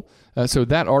pretty cool. So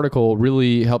that article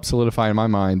really helped solidify in my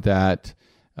mind that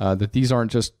these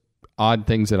aren't just odd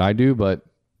things that I do, but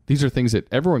these are things that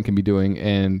everyone can be doing.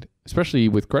 And especially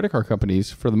with credit card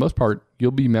companies, for the most part,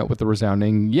 you'll be met with a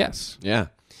resounding yes. Yeah.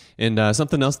 And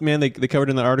something else, man, they covered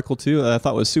in that article too, I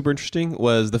thought was super interesting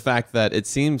was the fact that it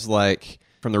seems like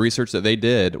from the research that they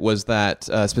did was that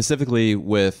specifically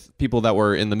with people that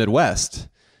were in the Midwest,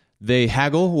 they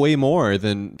haggle way more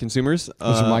than consumers.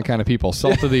 Those are my kind of people.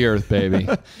 Salt of the earth, baby.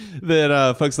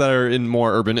 Than folks that are in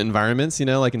more urban environments,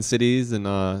 like in cities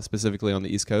and specifically on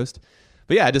the East Coast.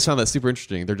 But yeah, I just found that super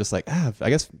interesting. They're just like, I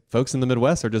guess folks in the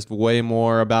Midwest are just way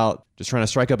more about just trying to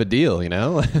strike up a deal,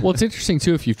 Well, it's interesting,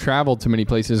 too, if you've traveled to many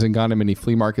places and gone to many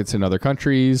flea markets in other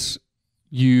countries,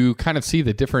 you kind of see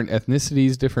the different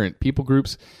ethnicities, different people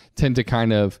groups tend to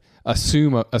kind of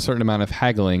assume a certain amount of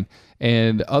haggling.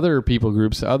 And other people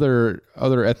groups, other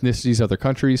ethnicities, other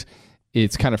countries,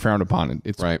 it's kind of frowned upon.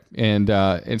 It's right. And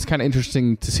it's kind of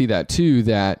interesting to see that, too,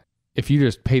 that if you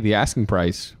just pay the asking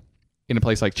price in a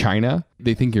place like China,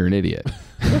 they think you're an idiot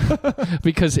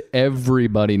because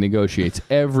everybody negotiates,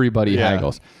 everybody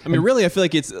haggles. I mean, really, I feel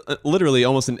like it's literally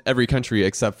almost in every country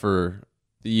except for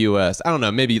the U.S. I don't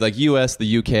know, maybe like U.S., the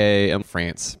U.K., and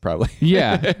France, probably.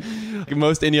 Yeah. Like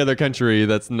most any other country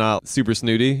that's not super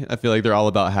snooty, I feel like they're all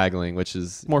about haggling, which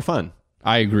is more fun.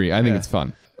 I agree. I think it's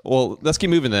fun. Well, let's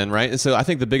keep moving then, right? And so I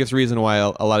think the biggest reason why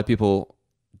a lot of people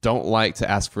don't like to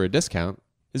ask for a discount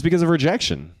is because of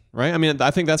rejection, right? I mean, I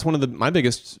think that's one of my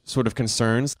biggest sort of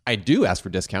concerns. I do ask for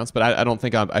discounts, but I don't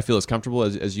think I feel as comfortable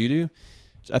as you do.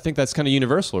 I think that's kind of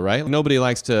universal, right? Nobody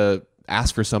likes to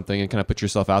ask for something and kind of put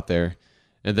yourself out there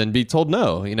and then be told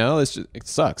no, it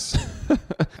sucks.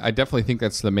 I definitely think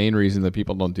that's the main reason that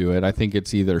people don't do it. I think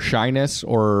it's either shyness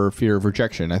or fear of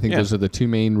rejection. I think those are the two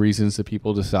main reasons that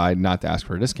people decide not to ask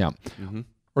for a discount. Mm-hmm.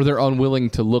 Or they're unwilling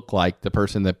to look like the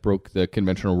person that broke the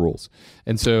conventional rules.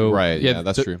 And so,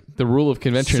 that's true. The rule of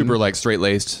convention. Super like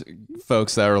straight-laced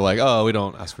folks that are like, oh, we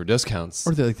don't ask for discounts.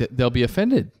 Or they'll be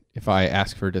offended if I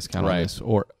ask for a discount on this.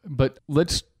 But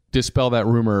let's dispel that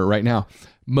rumor right now.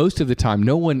 Most of the time,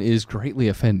 no one is greatly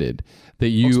offended that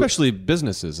you, especially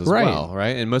businesses as well,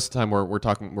 right? And most of the time, we're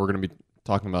going to be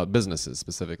talking about businesses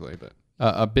specifically, but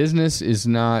a business is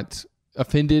not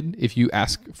offended if you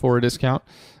ask for a discount,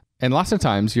 and lots of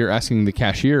times you're asking the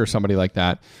cashier or somebody like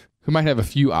that who might have a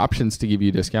few options to give you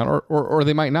a discount, or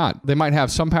they might not. They might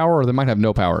have some power, or they might have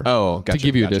no power to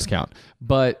give you a discount,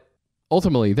 but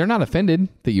ultimately, they're not offended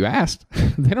that you asked.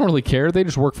 They don't really care. They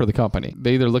just work for the company.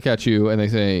 They either look at you and they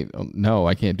say, oh, no,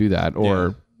 I can't do that.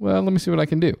 Or, well, let me see what I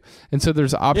can do. And so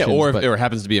there's options. Yeah, or if it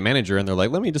happens to be a manager and they're like,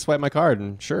 let me just swipe my card.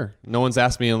 And sure, no one's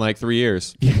asked me in like 3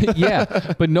 years.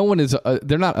 Yeah, but no one is,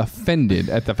 they're not offended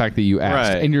at the fact that you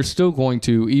asked. Right. And you're still going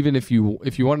to, even if you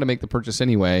wanted to make the purchase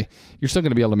anyway, you're still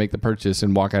going to be able to make the purchase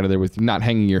and walk out of there with not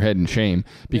hanging your head in shame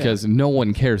because no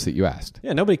one cares that you asked.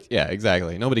 Yeah,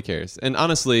 exactly. Nobody cares. And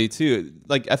honestly, too,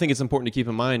 like I think it's important to keep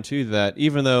in mind, too, that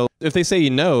even though if they say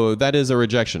no, that is a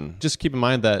rejection. Just keep in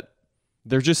mind that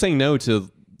they're just saying no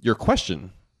to your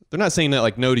question. They're not saying that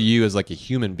like no to you as like a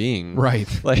human being. Right.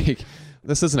 Like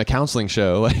this isn't a counseling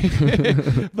show.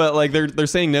 But like they're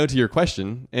saying no to your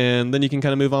question, and then you can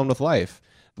kind of move on with life.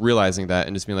 Realizing that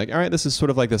and just being like, all right, this is sort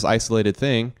of like this isolated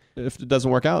thing. If it doesn't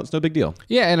work out, it's no big deal.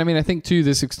 Yeah, and I mean, I think too,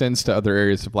 this extends to other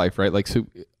areas of life, right? Like, so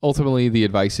ultimately the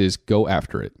advice is go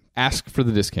after it. Ask for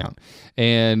the discount.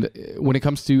 And when it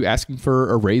comes to asking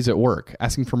for a raise at work,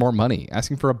 asking for more money,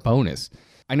 asking for a bonus,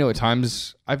 I know at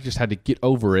times I've just had to get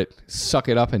over it, suck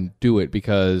it up and do it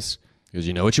because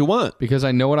you know what you want. Because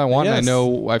I know what I want and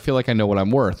I feel like I know what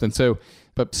I'm worth. And so,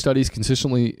 but studies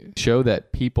consistently show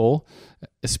that people,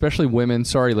 especially women,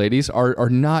 sorry ladies, are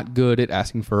not good at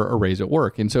asking for a raise at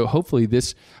work. And so hopefully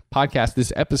this podcast,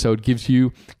 this episode gives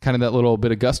you kind of that little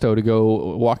bit of gusto to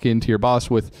go walk into your boss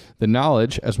with the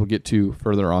knowledge, as we'll get to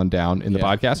further on down in the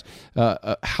podcast,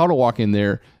 how to walk in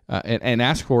there and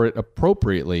ask for it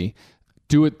appropriately.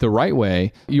 Do it the right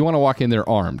way. You want to walk in there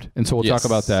armed. And so we'll talk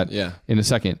about that in a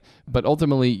second. But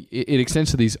ultimately, it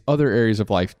extends to these other areas of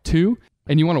life too.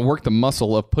 And you want to work the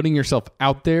muscle of putting yourself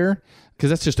out there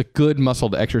because that's just a good muscle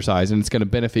to exercise and it's going to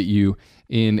benefit you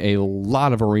in a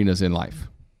lot of arenas in life.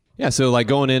 Yeah, so like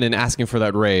going in and asking for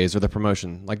that raise or the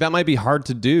promotion, like that might be hard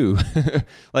to do.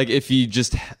 Like if you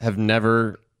just have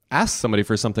never asked somebody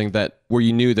for something where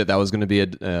you knew that was going to be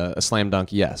a slam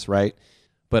dunk yes, right?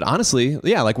 But honestly,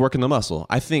 like working the muscle.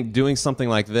 I think doing something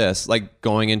like this, like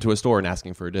going into a store and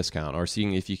asking for a discount or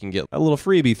seeing if you can get a little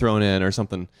freebie thrown in or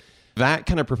something, that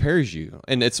kind of prepares you.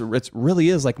 And it really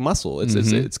is like muscle.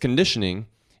 It's conditioning.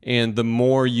 And the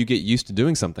more you get used to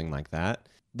doing something like that,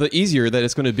 the easier that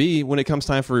it's going to be when it comes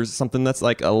time for something that's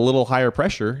like a little higher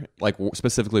pressure, like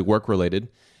specifically work related,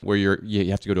 where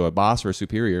you have to go to a boss or a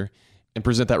superior and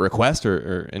present that request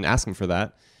and ask them for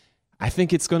that. I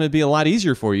think it's going to be a lot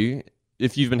easier for you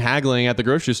if you've been haggling at the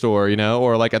grocery store,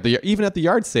 or like even at the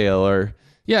yard sale or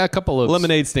a couple of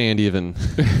lemonade stand even.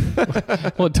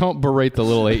 Well, don't berate the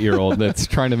little 8-year-old that's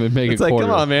trying to make it's a like, quarter.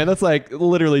 Come on, man. That's like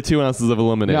literally 2 ounces of a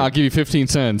lemonade. Yeah, I'll give you 15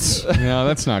 cents. No,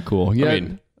 that's not cool. Yeah. I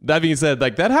mean, that being said,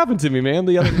 like that happened to me, man.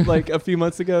 Like a few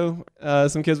months ago,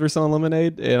 some kids were selling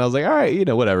lemonade and I was like, all right,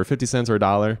 whatever, 50 cents or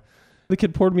 $1. The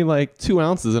kid poured me like 2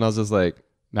 ounces and I was just like,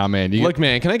 nah, man. Look,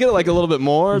 man, can I get like a little bit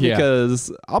more?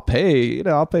 Because I'll pay,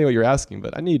 I'll pay what you're asking,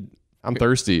 but I'm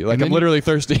thirsty. Like I'm literally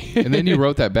thirsty. And then you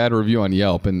wrote that bad review on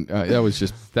Yelp and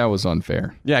that was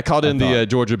unfair. Yeah, I called in the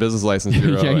Georgia Business License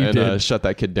Bureau and shut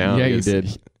that kid down. Yeah, you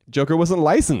did. Joker wasn't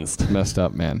licensed. Messed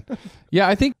up, man. Yeah,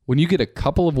 I think when you get a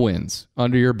couple of wins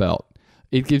under your belt,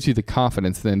 it gives you the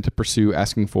confidence then to pursue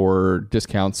asking for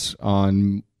discounts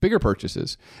on bigger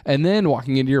purchases, and then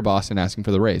walking into your boss and asking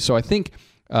for the raise. So I think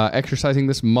exercising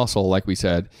this muscle, like we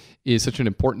said, is such an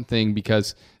important thing,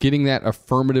 because getting that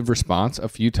affirmative response a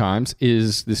few times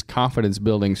is this confidence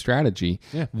building strategy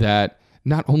that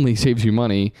not only saves you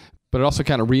money, but it also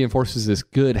kind of reinforces this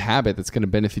good habit that's going to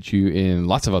benefit you in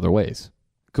lots of other ways.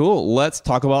 Cool. Let's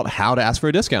talk about how to ask for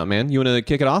a discount, man. You want to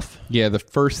kick it off? Yeah, the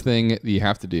first thing that you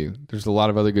have to do, there's a lot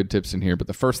of other good tips in here, but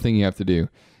the first thing you have to do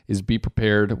is be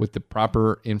prepared with the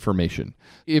proper information.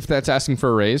 If that's asking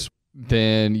for a raise,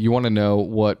 then you want to know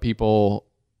what people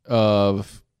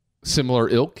of similar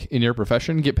ilk in your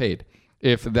profession get paid.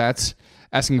 If that's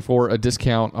asking for a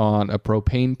discount on a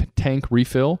propane tank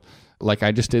refill, like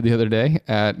I just did the other day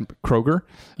at Kroger,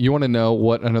 you want to know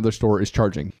what another store is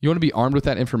charging. You want to be armed with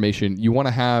that information. You want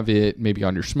to have it maybe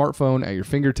on your smartphone, at your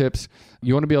fingertips.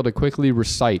 You want to be able to quickly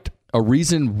recite a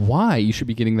reason why you should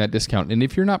be getting that discount. And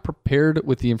if you're not prepared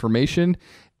with the information,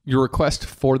 your request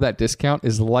for that discount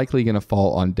is likely going to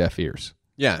fall on deaf ears.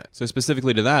 Yeah. So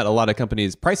specifically to that, a lot of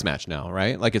companies price match now,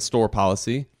 right? Like it's store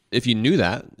policy. If you knew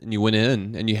that and you went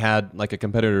in and you had like a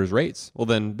competitor's rates, well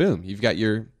then boom,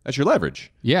 that's your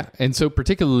leverage. Yeah. And so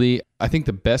particularly, I think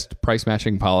the best price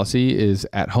matching policy is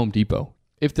at Home Depot.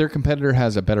 If their competitor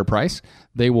has a better price,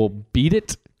 they will beat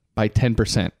it by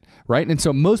 10%, right? And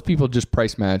so most people just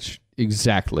price match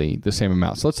exactly the same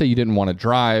amount. So let's say you didn't want to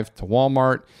drive to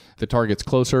Walmart. The Target's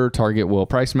closer. Target will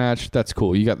price match. That's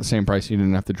cool. You got the same price. You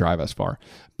didn't have to drive as far.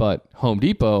 But Home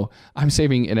Depot, I'm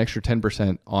saving an extra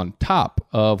 10% on top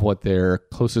of what their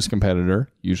closest competitor,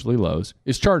 usually Lowe's,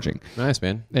 is charging. Nice,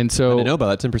 man. And so I didn't know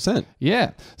about that 10%.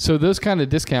 Yeah. So those kind of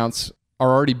discounts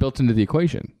are already built into the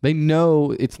equation. They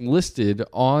know it's listed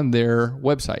on their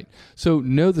website. So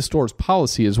know the store's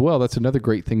policy as well. That's another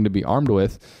great thing to be armed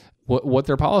with. What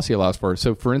their policy allows for.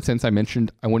 So for instance, I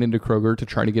mentioned I went into Kroger to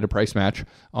try to get a price match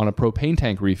on a propane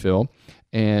tank refill.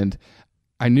 And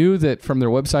I knew that from their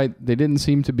website, they didn't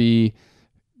seem to be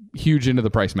huge into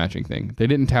the price matching thing. They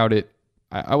didn't tout it.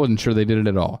 I wasn't sure they did it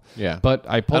at all. Yeah. But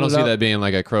I pulled it up. I don't see that being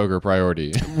like a Kroger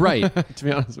priority. Right. To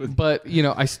be honest with you. But,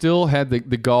 I still had the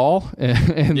gall.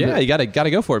 And yeah, you got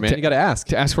to go for it, man. You got to ask.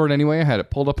 To ask for it anyway, I had it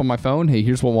pulled up on my phone. Hey,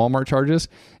 here's what Walmart charges.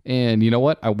 And you know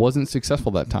what? I wasn't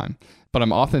successful that time. But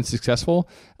I'm often successful,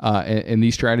 and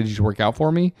these strategies work out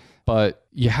for me. But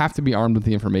you have to be armed with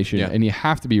the information, and you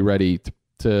have to be ready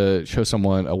to show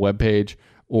someone a web page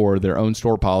or their own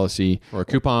store policy. Or a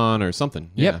coupon or something.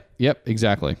 Yeah. Yep,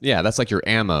 exactly. Yeah, that's like your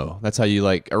ammo. That's how you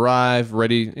like arrive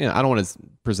ready. I don't want to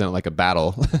present it like a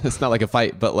battle. It's not like a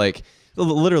fight, but like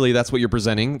literally that's what you're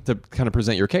presenting to kind of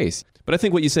present your case. But I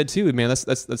think what you said too, man,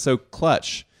 that's so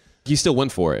clutch. You still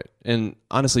went for it. And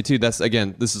honestly, too, this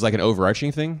is like an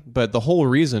overarching thing, but the whole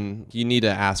reason you need to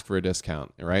ask for a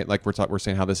discount, right? Like we're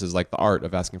saying how this is like the art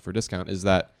of asking for a discount is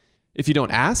that if you don't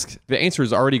ask, the answer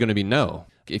is already going to be no.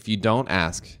 If you don't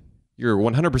ask, you're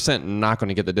 100% not going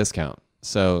to get the discount.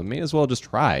 So may as well just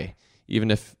try, even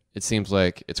if it seems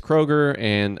like it's Kroger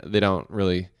and they don't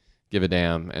really give a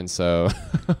damn. And so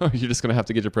you're just going to have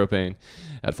to get your propane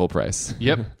at full price.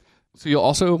 Yep. So you'll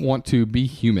also want to be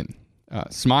human.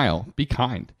 Smile, be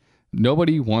kind.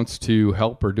 Nobody wants to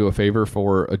help or do a favor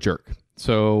for a jerk.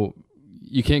 So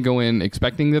you can't go in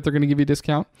expecting that they're going to give you a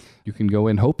discount. You can go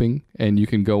in hoping, and you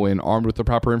can go in armed with the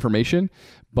proper information,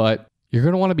 but you're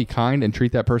going to want to be kind and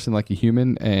treat that person like a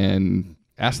human and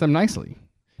ask them nicely.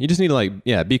 You just need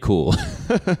to be cool.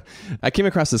 I came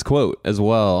across this quote as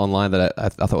well online that I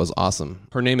thought was awesome.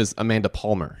 Her name is Amanda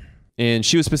Palmer. And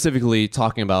she was specifically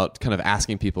talking about kind of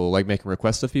asking people, like making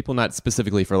requests of people, not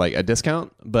specifically for like a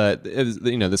discount, but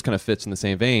this kind of fits in the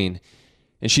same vein.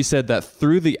 And she said that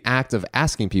through the act of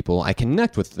asking people, I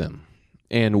connect with them.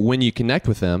 And when you connect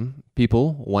with them,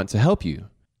 people want to help you.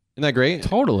 Isn't that great?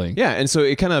 Totally. Yeah. And so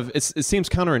it seems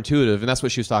counterintuitive. And that's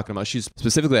what she was talking about. She's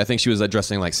specifically, I think she was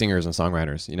addressing like singers and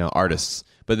songwriters, artists.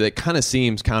 But it kind of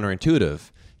seems counterintuitive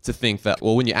to think that,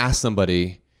 well, when you ask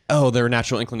somebody, their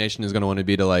natural inclination is going to want to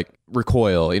be to like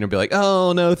recoil, be like,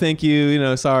 oh, no, thank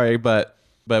you, sorry. But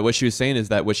what she was saying is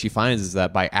that what she finds is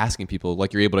that by asking people,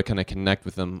 like you're able to kind of connect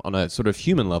with them on a sort of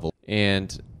human level.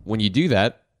 And when you do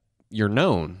that, you're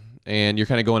known and you're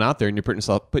kind of going out there and you're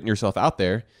putting yourself out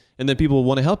there, and then people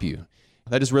want to help you.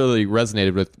 That just really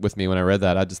resonated with me when I read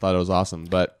that. I just thought it was awesome.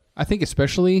 But I think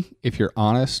especially if you're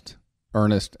honest,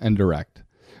 earnest, and direct,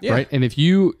 yeah. Right? And if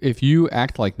you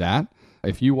act like that,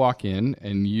 if you walk in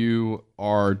and you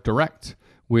are direct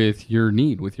with your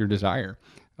need, with your desire,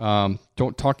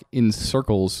 don't talk in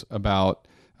circles about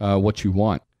what you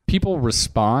want. People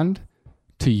respond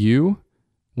to you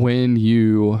when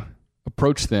you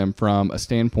approach them from a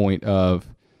standpoint of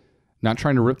not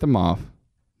trying to rip them off,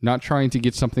 not trying to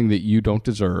get something that you don't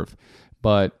deserve,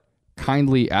 but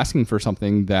kindly asking for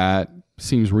something that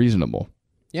seems reasonable.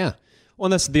 Yeah. Well,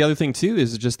 and that's the other thing too,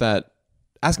 is just that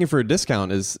asking for a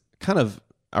discount is kind of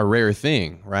a rare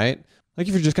thing, right? Like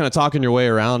if you're just kind of talking your way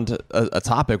around a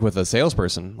topic with a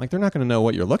salesperson, like they're not going to know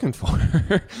what you're looking for,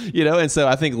 And so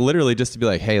I think literally just to be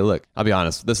like, hey, look, I'll be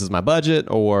honest, this is my budget,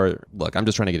 or look, I'm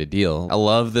just trying to get a deal. I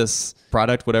love this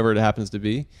product, whatever it happens to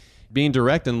be. Being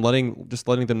direct and letting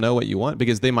them know what you want,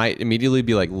 because they might immediately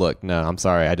be like, look, no, I'm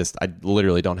sorry. I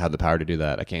literally don't have the power to do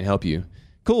that. I can't help you.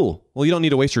 Cool. Well, you don't need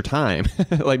to waste your time.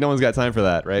 Like no one's got time for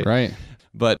that, right? Right.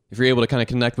 But if you're able to kind of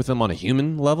connect with them on a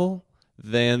human level,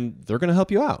 then they're going to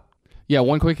help you out. Yeah,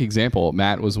 one quick example,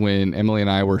 Matt, was when Emily and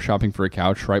I were shopping for a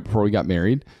couch right before we got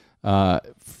married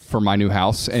for my new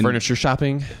house. And furniture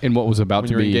shopping? And what was about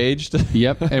to be... engaged?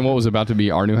 Yep, and what was about to be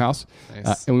our new house.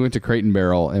 Nice. And we went to Crate &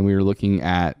 Barrel, and we were looking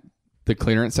at the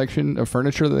clearance section of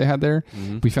furniture that they had there.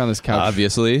 Mm-hmm. We found this couch.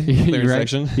 Obviously, clearance right?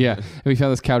 section. Yeah, and we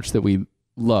found this couch that we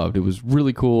loved. It was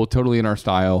really cool, totally in our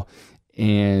style,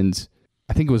 and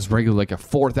I think it was regular like a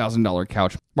 $4,000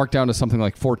 couch, marked down to something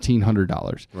like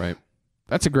 $1,400. Right.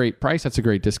 That's a great price. That's a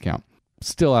great discount.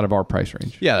 Still out of our price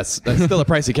range. Yeah, that's still a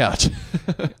pricey couch.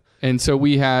 And so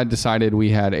we had decided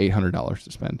we had $800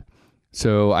 to spend.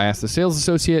 So I asked the sales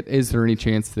associate, is there any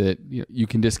chance that you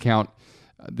can discount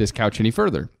this couch any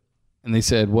further? And they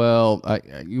said, well,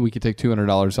 we could take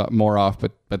 $200 more off,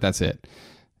 but that's it.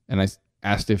 And I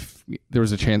asked if there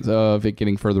was a chance of it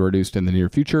getting further reduced in the near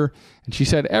future. And she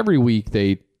said every week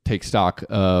they take stock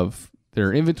of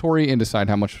their inventory and decide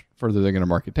how much further they're going to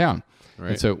mark it down.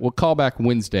 Right. And so we'll call back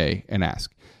Wednesday and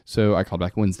ask. So I called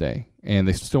back Wednesday, and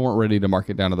they still weren't ready to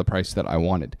mark it down to the price that I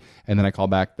wanted. And then I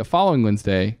called back the following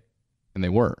Wednesday, and they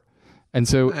were. And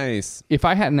so nice. If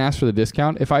I hadn't asked for the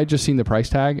discount, if I had just seen the price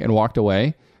tag and walked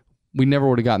away, we never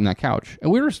would have gotten that couch.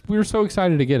 And we were so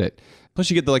excited to get it. Plus,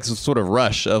 you get the some sort of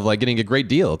rush of getting a great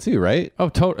deal too, right? Oh,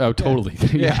 totally.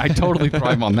 Yeah, I totally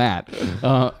thrive on that.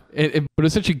 But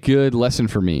it's such a good lesson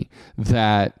for me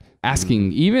that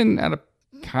asking, even at a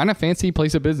kind of fancy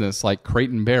place of business like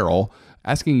Crate & Barrel,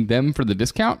 asking them for the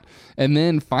discount, and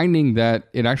then finding that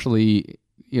it actually,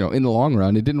 in the long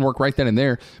run, it didn't work right then and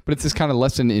there. But it's this kind of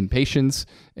lesson in patience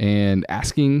and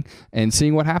asking and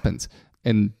seeing what happens.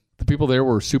 And the people there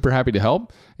were super happy to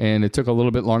help, and it took a little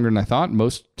bit longer than I thought.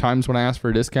 Most times when I ask for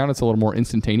a discount, it's a little more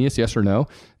instantaneous, yes or no.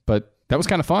 But that was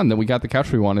kind of fun that we got the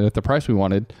couch we wanted at the price we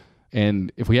wanted.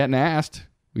 And if we hadn't asked,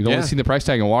 we'd only seen the price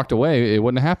tag and walked away, it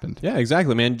wouldn't have happened. Yeah,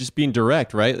 exactly, man. Just being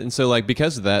direct, right? And so,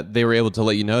 because of that, they were able to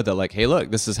let you know that, hey, look,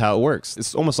 this is how it works.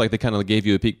 It's almost like they kind of gave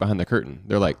you a peek behind the curtain.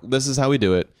 They're like, this is how we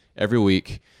do it every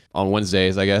week. On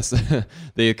Wednesdays, I guess,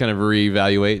 they kind of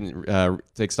reevaluate and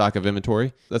take stock of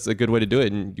inventory. That's a good way to do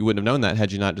it, and you wouldn't have known that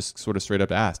had you not just sort of straight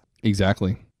up asked.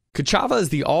 Exactly. Kachava is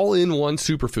the all-in-one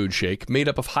superfood shake made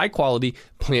up of high-quality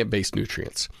plant-based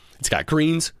nutrients. It's got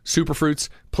greens, superfruits,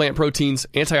 plant proteins,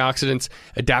 antioxidants,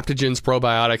 adaptogens,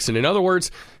 probiotics, and in other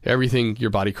words, everything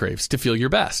your body craves to feel your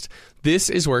best. This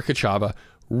is where Kachava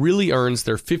really earns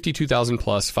their 52,000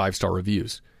 plus 5-star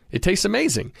reviews. It tastes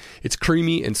amazing. It's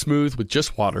creamy and smooth with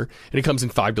just water, and it comes in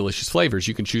 5 delicious flavors.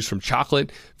 You can choose from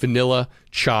chocolate, vanilla,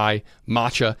 chai,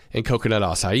 matcha, and coconut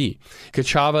acai.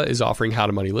 Kachava is offering How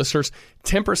to Money listeners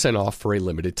 10% off for a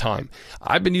limited time.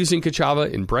 I've been using Kachava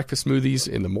in breakfast smoothies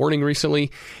in the morning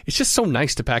recently. It's just so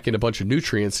nice to pack in a bunch of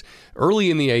nutrients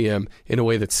early in the AM in a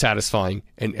way that's satisfying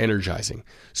and energizing.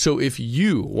 So if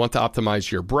you want to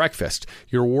optimize your breakfast,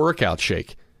 your workout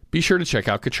shake, be sure to check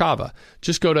out Kachava.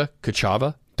 Just go to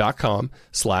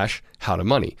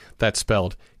kachava.com/howtomoney. That's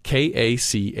spelled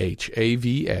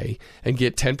Kachava and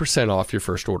get 10% off your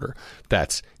first order.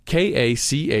 That's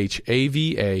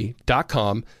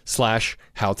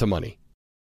kachava.com/howtomoney.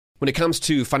 When it comes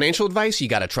to financial advice, you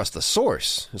got to trust the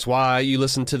source. That's why you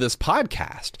listen to this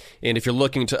podcast. And if you're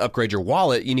looking to upgrade your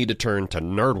wallet, you need to turn to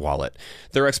NerdWallet.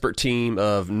 Their expert team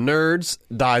of nerds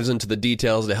dives into the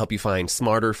details to help you find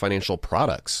smarter financial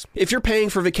products. If you're paying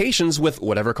for vacations with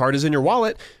whatever card is in your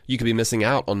wallet, you could be missing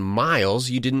out on miles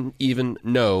you didn't even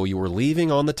know you were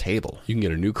leaving on the table. You can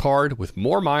get a new card with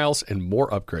more miles and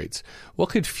more upgrades. What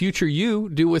could future you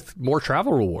do with more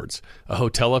travel rewards? A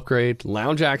hotel upgrade,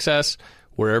 lounge access?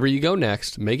 Wherever you go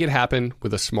next, make it happen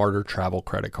with a smarter travel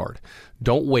credit card.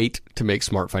 Don't wait to make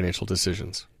smart financial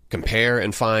decisions. Compare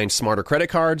and find smarter credit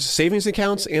cards, savings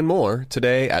accounts, and more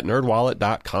today at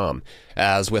nerdwallet.com.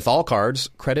 As with all cards,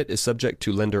 credit is subject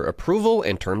to lender approval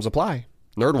and terms apply.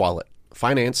 NerdWallet.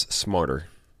 Finance smarter.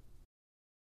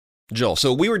 Joel,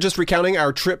 so we were just recounting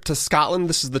our trip to Scotland.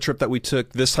 This is the trip that we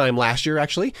took this time last year,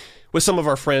 actually, with some of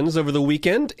our friends over the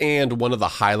weekend. And one of the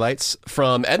highlights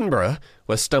from Edinburgh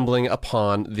was stumbling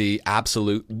upon the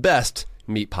absolute best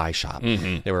meat pie shop.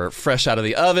 They were fresh out of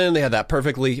the oven. They had that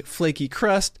perfectly flaky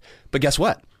crust. But guess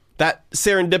what? That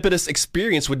serendipitous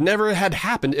experience would never had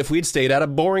happened if we'd stayed at a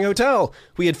boring hotel.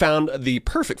 We had found the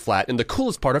perfect flat in the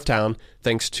coolest part of town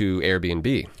thanks to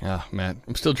Airbnb. Oh, man,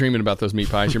 I'm still dreaming about those meat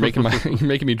pies. You're making you're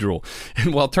making me drool.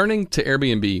 And while turning to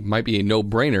Airbnb might be a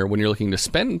no-brainer when you're looking to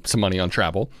spend some money on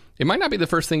travel, it might not be the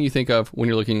first thing you think of when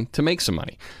you're looking to make some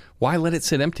money. Why let it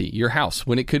sit empty, your house,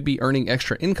 when it could be earning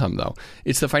extra income, though?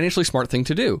 It's the financially smart thing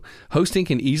to do. Hosting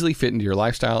can easily fit into your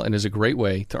lifestyle and is a great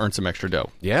way to earn some extra dough.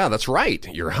 Yeah, that's right.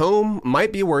 Your home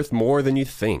might be worth more than you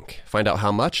think. Find out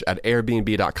how much at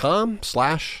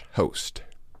airbnb.com/host.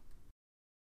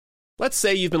 Let's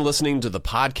say you've been listening to the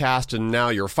podcast and now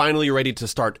you're finally ready to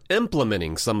start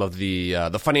implementing some of the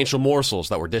financial morsels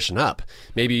that we're dishing up.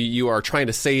 Maybe you are trying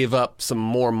to save up some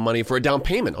more money for a down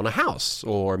payment on a house,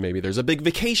 or maybe there's a big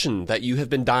vacation that you have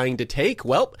been dying to take.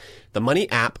 Well, the money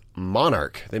app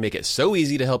Monarch. They make it so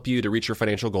easy to help you to reach your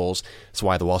financial goals. That's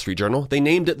why the Wall Street Journal, they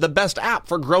named it the best app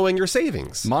for growing your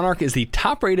savings. Monarch is the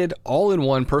top-rated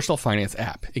all-in-one personal finance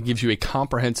app. It gives you a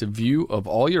comprehensive view of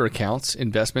all your accounts,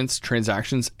 investments,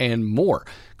 transactions, and more.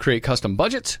 Create custom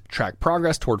budgets, track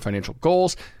progress toward financial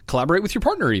goals, collaborate with your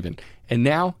partner even. And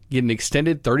now get an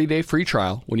extended 30-day free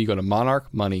trial when you go to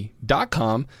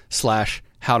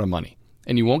monarchmoney.com/howtomoney.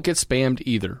 And you won't get spammed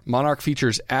either. Monarch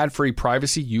features ad-free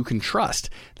privacy you can trust.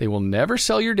 They will never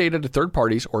sell your data to third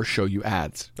parties or show you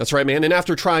ads. That's right, man. And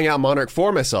after trying out Monarch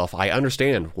for myself, I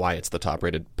understand why it's the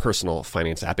top-rated personal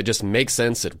finance app. It just makes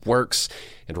sense. It works.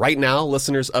 And right now,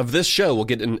 listeners of this show will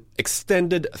get an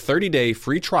extended 30-day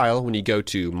free trial when you go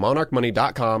to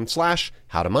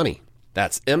monarchmoney.com/howtomoney.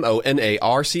 That's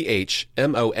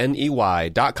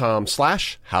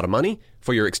monarchmoney.com/howtomoney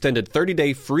for your extended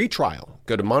 30-day free trial.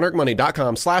 Go to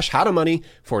monarchmoney.com/howtomoney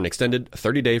for an extended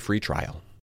 30-day free trial.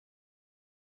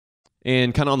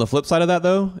 And kind of on the flip side of that,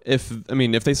 though, if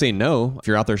they say no, if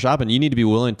you're out there shopping, you need to be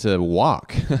willing to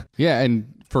walk. Yeah,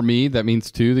 and for me, that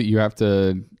means too that you have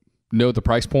to know the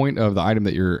price point of the item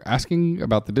that you're asking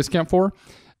about the discount for,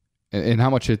 and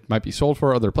how much it might be sold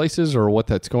for other places or what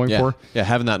that's going for. Yeah,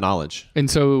 having that knowledge.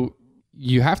 And so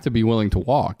you have to be willing to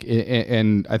walk.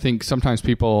 And I think sometimes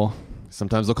people...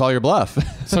 Sometimes they'll call your bluff.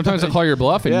 Sometimes they'll call your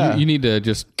bluff, and you need to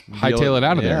just hightail it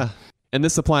out of there. And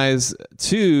this applies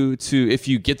to if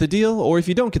you get the deal or if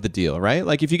you don't get the deal, right?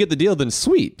 Like if you get the deal, then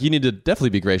sweet. You need to definitely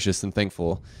be gracious and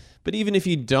thankful. But even if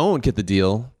you don't get the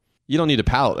deal, you don't need to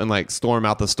pout and like storm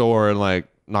out the store and like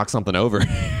knock something over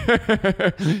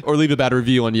or leave a bad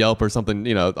review on Yelp or something,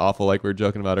 awful like we were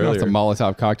joking about earlier. It's a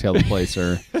Molotov cocktail the place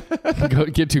or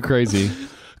get too crazy.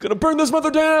 Gonna burn this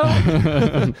mother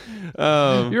down.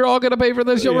 You're all gonna pay for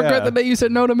this. You'll regret the day you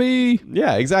said no to me.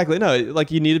 Yeah, exactly. No,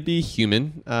 like you need to be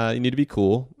human. You need to be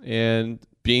cool, and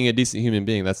being a decent human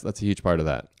being, that's a huge part of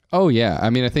that. Oh yeah,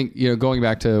 I mean, I think going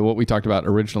back to what we talked about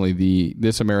originally, the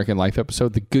This American Life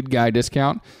episode, the good guy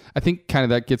discount. I think kind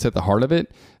of that gets at the heart of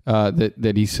it.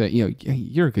 That he said,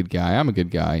 you're a good guy. I'm a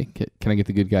good guy. Can I get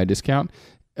the good guy discount?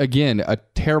 Again, a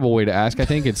terrible way to ask. I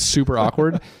think it's super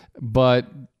awkward, but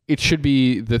it should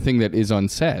be the thing that is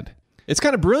unsaid. It's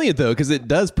kind of brilliant, though, because it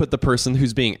does put the person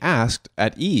who's being asked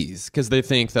at ease, because they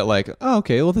think that, like, oh,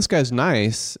 okay, well, this guy's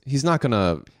nice. He's not going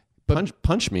to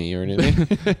punch me or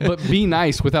anything. But be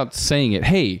nice without saying it.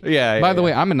 Hey, by the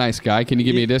way, I'm a nice guy. Can you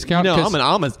give me a discount? No,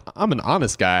 I'm an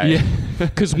honest guy. Yeah,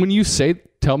 because when you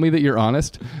tell me that you're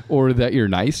honest or that you're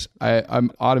nice, I'm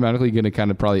automatically going to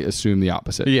kind of probably assume the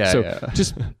opposite.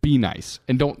 Just be nice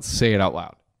and don't say it out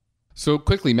loud. So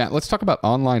quickly, Matt, let's talk about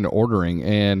online ordering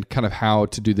and kind of how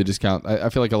to do the discount. I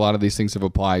feel like a lot of these things have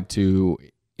applied to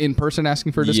in-person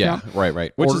asking for a discount. Yeah,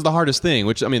 right. Which is the hardest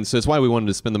thing, so it's why we wanted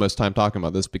to spend the most time talking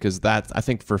about this, because I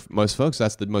think for most folks,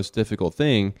 that's the most difficult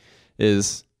thing,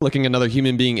 is looking another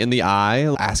human being in the eye,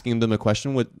 asking them a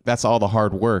question. That's all the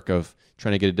hard work of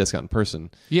trying to get a discount in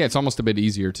person. Yeah, it's almost a bit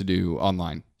easier to do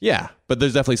online. Yeah, but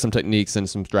there's definitely some techniques and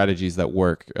some strategies that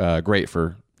work great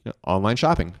for online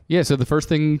shopping. Yeah, so the first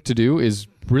thing to do is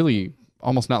really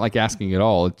almost not like asking at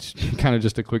all. It's kind of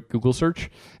just a quick Google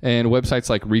search. And websites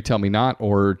like Retail Me Not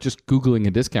or just Googling a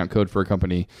discount code for a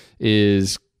company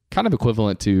is kind of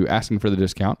equivalent to asking for the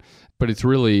discount, but it's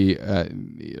really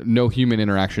no human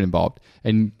interaction involved.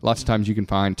 And lots of times you can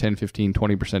find 10, 15,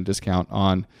 20% discount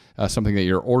on something that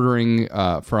you're ordering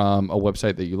from a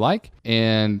website that you like.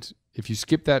 And if you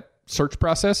skip that search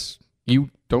process, you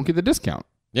don't get the discount.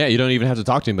 Yeah, you don't even have to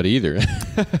talk to anybody either.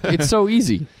 It's so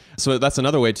easy. So that's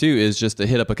another way too, is just to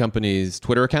hit up a company's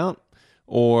Twitter account,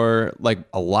 or like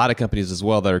a lot of companies as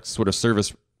well that are sort of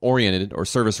service oriented or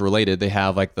service related. They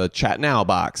have like the chat now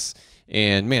box,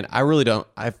 And man,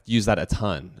 I've used that a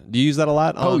ton. Do you use that a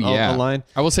lot online?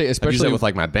 I will say, I've used especially it with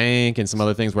like my bank and some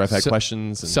other things where I've had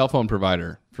questions. cell phone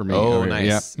provider for me. Oh, over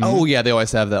nice. here. Yeah. Oh, yeah. They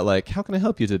always have that like, how can I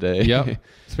help you today? Yep.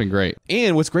 It's been great.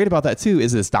 And what's great about that too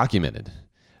is it's documented.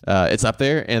 It's up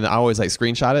there, and I always like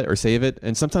screenshot it or save it.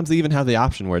 And sometimes they even have the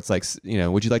option where it's like,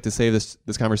 would you like to save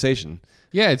this conversation?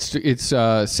 Yeah,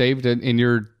 it's saved in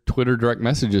your Twitter direct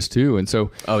messages too. And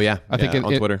so, I think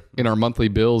on Twitter in our monthly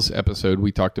bills episode,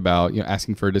 we talked about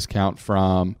asking for a discount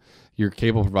from your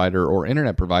cable provider or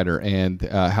internet provider, and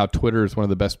how Twitter is one of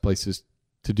the best places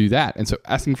to do that. And so,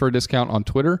 asking for a discount on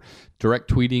Twitter, direct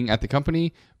tweeting at the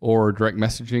company, or direct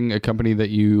messaging a company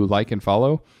that you like and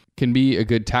follow can be a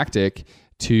good tactic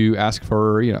to ask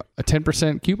for a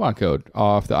 10% coupon code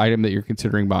off the item that you're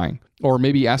considering buying, or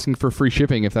maybe asking for free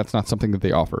shipping if that's not something that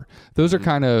they offer. Those are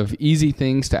kind of easy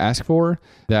things to ask for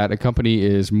that a company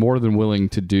is more than willing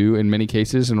to do in many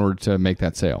cases in order to make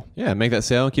that sale. Yeah, make that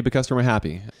sale and keep a customer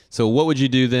happy. So what would you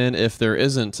do then if there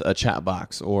isn't a chat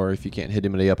box, or if you can't hit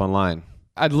anybody up online?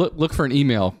 I'd look for an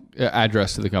email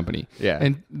address to the company. Yeah.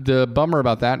 And the bummer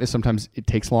about that is sometimes it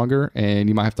takes longer and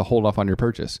you might have to hold off on your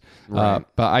purchase. Right.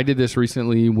 But I did this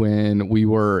recently when we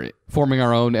were forming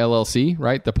our own LLC,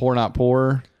 right? The Pour Not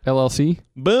Pour LLC.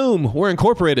 Boom, we're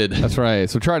incorporated. That's right.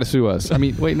 So try to sue us. I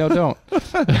mean, wait, no, don't.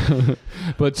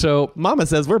 But so Mama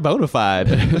says we're bona fide.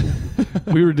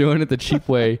 we were doing it the cheap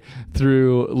way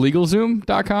through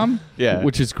LegalZoom.com, Yeah.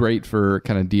 which is great for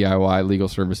kind of DIY legal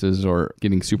services or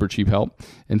getting super cheap help.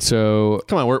 And so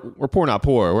Come on, we're poor, not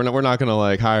poor. We're not gonna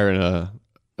like hire a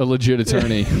legit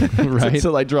attorney, right? to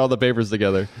like draw the papers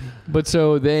together. But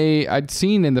so I'd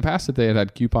seen in the past that they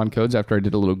had coupon codes after I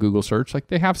did a little Google search. Like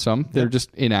they have some, they're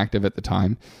just inactive at the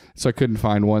time. So I couldn't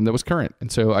find one that was current.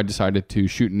 And so I decided to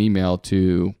shoot an email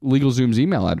to LegalZoom's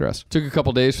email address. Took a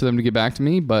couple days for them to get back to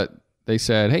me, but they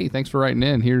said, hey, thanks for writing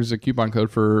in. Here's a coupon code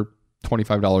for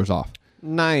 $25 off.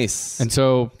 Nice. And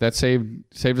so that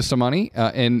saved us some money.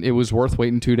 And it was worth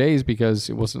waiting 2 days because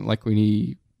it wasn't like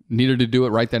we needed to do it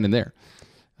right then and there.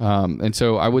 And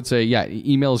so I would say,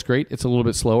 email is great. It's a little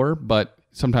bit slower, but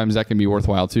sometimes that can be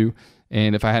worthwhile too.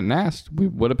 And if I hadn't asked, we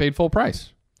would have paid full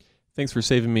price. Thanks for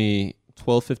saving me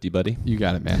 $12.50, buddy. You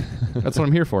got it, man. That's what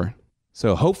I'm here for.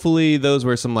 So hopefully those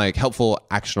were some like helpful,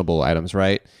 actionable items,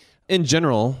 right? In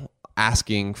general,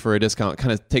 asking for a discount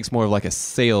kind of takes more of like a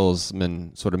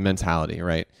salesman sort of mentality,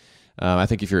 right? I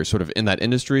think if you're sort of in that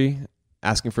industry,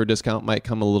 asking for a discount might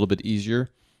come a little bit easier.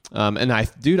 And I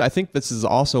think this is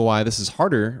also why this is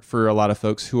harder for a lot of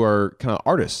folks who are kind of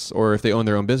artists, or if they own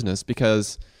their own business,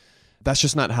 because that's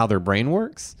just not how their brain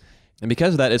works. And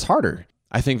because of that, it's harder.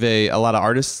 I think a lot of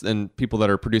artists and people that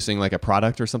are producing like a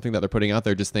product or something that they're putting out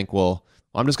there just think, well,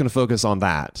 I'm just going to focus on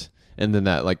that. And then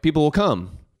that like people will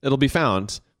come, it'll be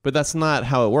found. But that's not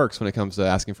how it works when it comes to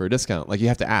asking for a discount. Like you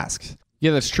have to ask. Yeah,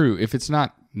 that's true. If it's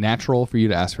not natural for you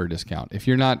to ask for a discount, if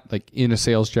you're not like in a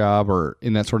sales job or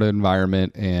in that sort of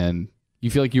environment and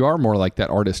you feel like you are more like that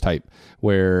artist type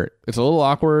where it's a little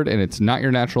awkward and it's not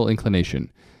your natural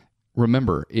inclination,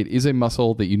 remember, it is a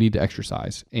muscle that you need to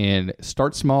exercise. And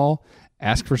start small,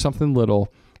 ask for something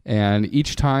little, and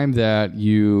each time that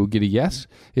you get a yes,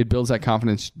 it builds that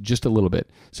confidence just a little bit.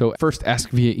 So first ask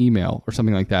via email or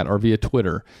something like that, or via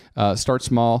Twitter. Start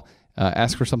small,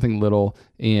 ask for something little,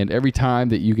 and every time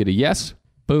that you get a yes,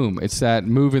 boom, it's that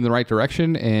move in the right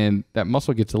direction, and that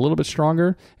muscle gets a little bit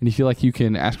stronger, and you feel like you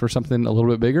can ask for something a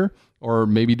little bit bigger, or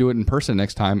maybe do it in person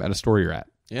next time at a store you're at.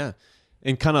 Yeah.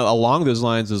 And kind of along those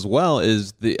lines as well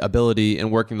is the ability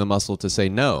and working the muscle to say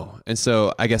no. And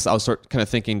so I guess I'll start kind of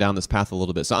thinking down this path a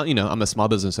little bit. So, I'm a small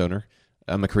business owner.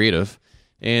 I'm a creative.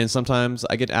 And sometimes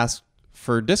I get asked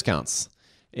for discounts.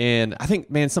 And I think,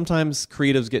 man, sometimes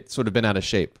creatives get sort of bent out of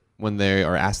shape when they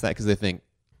are asked that because they think,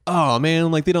 oh,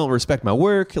 man, like they don't respect my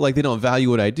work. Like they don't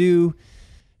value what I do.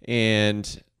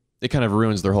 And it kind of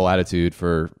ruins their whole attitude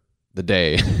for the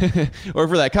day or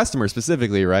for that customer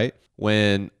specifically, right?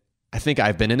 When I think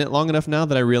I've been in it long enough now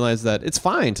that I realize that it's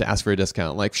fine to ask for a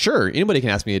discount. Like, sure, anybody can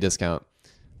ask me a discount.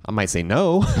 I might say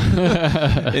no.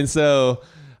 And so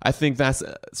I think that's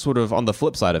sort of on the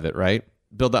flip side of it, right?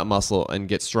 Build that muscle and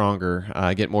get stronger,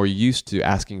 get more used to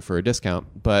asking for a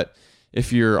discount. But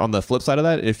if you're on the flip side of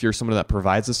that, if you're someone that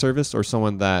provides a service or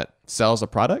someone that sells a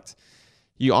product,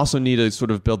 you also need to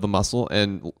sort of build the muscle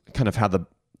and kind of have the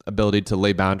ability to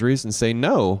lay boundaries and say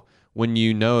no when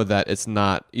you know that it's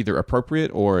not either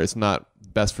appropriate or it's not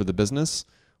best for the business,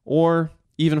 or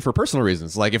even for personal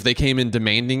reasons. Like if they came in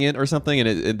demanding it or something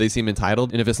and they seem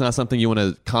entitled, and if it's not something you want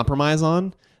to compromise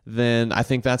on, then I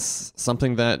think that's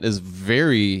something that is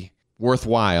very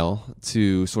worthwhile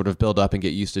to sort of build up and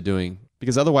get used to doing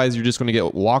because otherwise you're just going to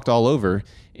get walked all over.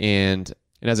 And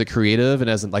as a creative and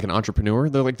as like an entrepreneur,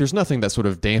 they're like, there's nothing that sort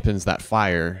of dampens that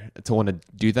fire to want to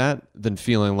do that than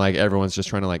feeling like everyone's just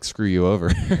trying to like screw you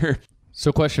over.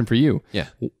 So question for you. Yeah.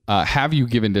 Have you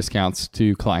given discounts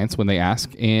to clients when they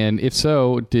ask? And if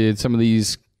so, did some of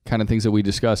these kind of things that we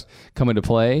discussed come into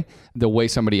play? The way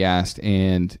somebody asked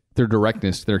and their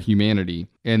directness, their humanity,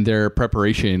 and their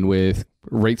preparation with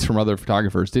rates from other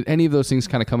photographers. Did any of those things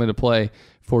kind of come into play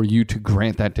for you to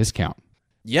grant that discount?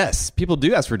 Yes, people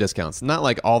do ask for discounts. Not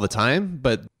like all the time,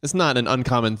 but it's not an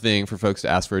uncommon thing for folks to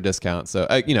ask for a discount. So,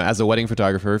 as a wedding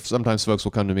photographer, sometimes folks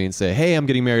will come to me and say, hey, I'm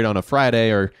getting married on a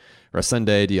Friday or a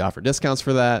Sunday. Do you offer discounts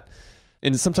for that?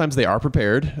 And sometimes they are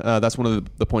prepared. That's one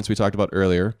of the points we talked about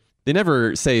earlier. They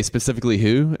never say specifically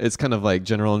who. It's kind of like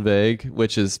general and vague,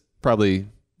 which is probably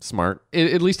smart.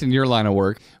 At least in your line of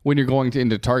work, when you're going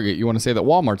into Target, you want to say that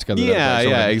Walmart's got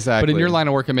that. Exactly. But in your line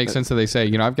of work, it makes sense that they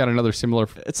say, I've got another similar.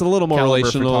 It's a little more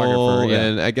relational, photographer,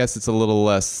 and I guess it's a little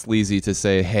less sleazy to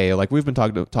say, hey, like we've been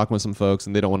talking with some folks,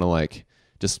 and they don't want to like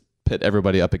just pit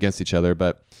everybody up against each other,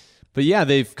 but yeah,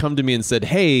 they've come to me and said,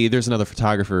 hey, there's another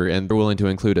photographer, and they're willing to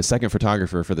include a second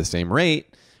photographer for the same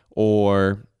rate,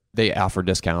 or they offer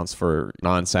discounts for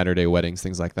non-Saturday weddings,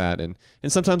 things like that. And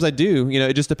sometimes I do.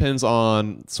 It just depends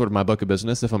on sort of my book of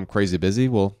business. If I'm crazy busy,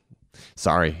 well,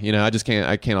 sorry.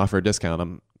 I can't offer a discount.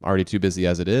 I'm already too busy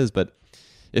as it is. But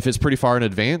if it's pretty far in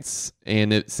advance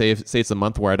and say it's a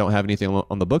month where I don't have anything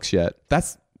on the books yet,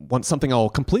 that's something I'll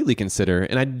completely consider.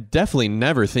 And I definitely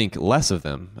never think less of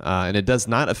them. And it does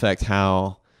not affect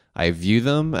how I view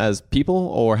them as people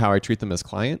or how I treat them as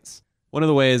clients. One of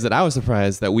the ways that I was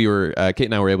surprised that Kate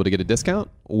and I were able to get a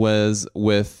discount was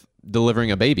with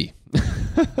delivering a baby.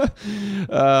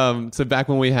 So back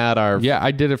when we had our... Yeah,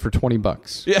 I did it for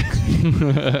 $20.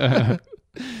 Yeah.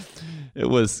 It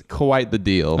was quite the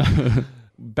deal.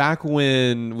 Back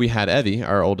when we had Evie,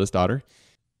 our oldest daughter,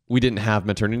 we didn't have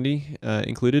maternity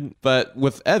included. But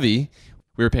with Evie,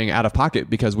 we were paying out of pocket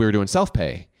because we were doing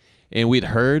self-pay. And we'd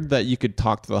heard that you could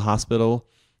talk to the hospital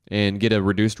and get a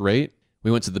reduced rate. We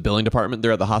went to the billing department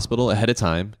there at the hospital ahead of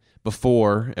time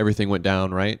before everything went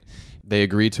down, right? They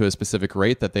agreed to a specific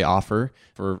rate that they offer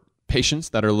for patients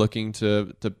that are looking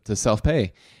to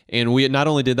self-pay. And we not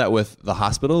only did that with the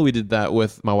hospital, we did that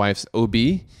with my wife's OB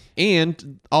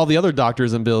and all the other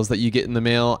doctors and bills that you get in the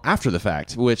mail after the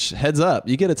fact, which heads up,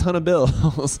 you get a ton of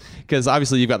bills because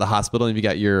obviously you've got the hospital and you've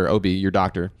got your OB, your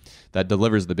doctor that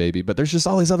delivers the baby. But there's just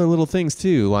all these other little things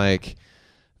too, like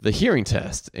the hearing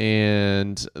test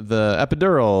and the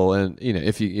epidural, and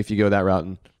if you go that route,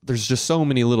 and there's just so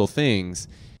many little things,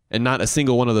 and not a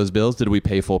single one of those bills did we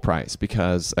pay full price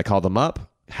because I called them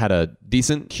up, had a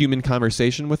decent human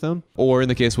conversation with them, or in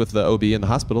the case with the OB in the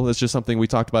hospital, it's just something we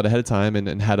talked about ahead of time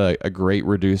and had a great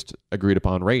reduced agreed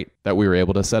upon rate that we were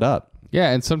able to set up.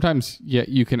 Yeah, and sometimes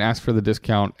you can ask for the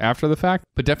discount after the fact,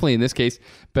 but definitely in this case,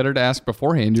 better to ask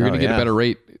beforehand. You're going to get a better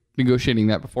rate negotiating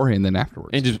that beforehand than afterwards.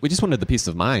 And we just wanted the peace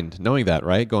of mind knowing that,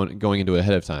 right? Going into it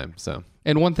ahead of time. So.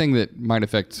 And one thing that might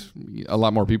affect a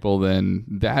lot more people than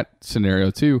that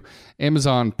scenario too,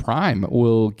 Amazon Prime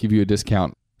will give you a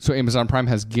discount. So Amazon Prime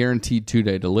has guaranteed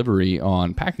 2-day delivery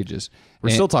on packages. We're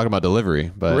still talking about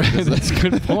delivery, but that's a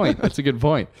good point. That's a good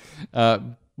point.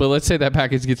 But let's say that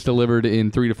package gets delivered in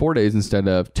 3 to 4 days instead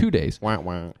of 2 days.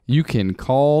 Wow. You can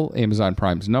call Amazon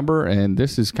Prime's number, and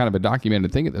this is kind of a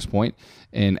documented thing at this point,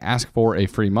 and ask for a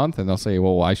free month, and they'll say,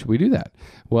 well, why should we do that?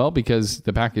 Well, because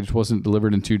the package wasn't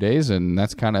delivered in 2 days, and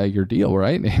that's kind of your deal,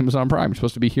 right? Amazon Prime, you're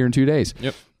supposed to be here in 2 days.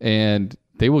 Yep. And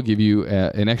they will give you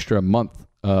an extra month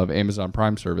of Amazon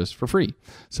Prime service for free.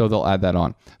 So they'll add that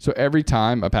on. So every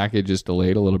time a package is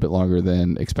delayed a little bit longer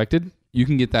than expected, you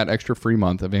can get that extra free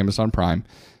month of Amazon Prime.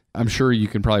 I'm sure you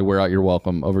can probably wear out your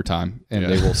welcome over time and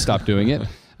they will stop doing it.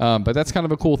 But that's kind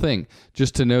of a cool thing,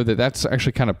 just to know that that's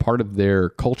actually kind of part of their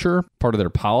culture, part of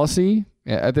their policy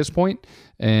at this point.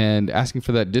 And asking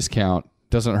for that discount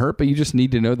doesn't hurt, but you just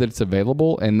need to know that it's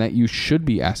available and that you should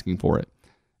be asking for it.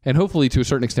 And hopefully, to a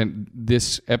certain extent,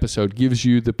 this episode gives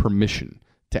you the permission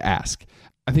to ask.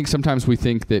 I think sometimes we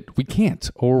think that we can't,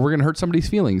 or we're going to hurt somebody's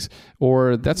feelings,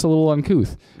 or that's a little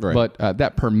uncouth. Right. But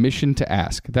that permission to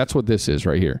ask, that's what this is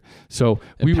right here. So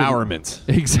empowerment.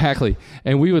 Exactly.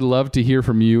 And we would love to hear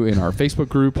from you in our Facebook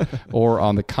group or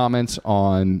on the comments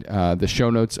on the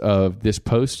show notes of this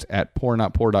post at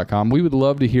pournotpour.com. We would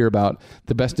love to hear about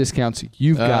the best discounts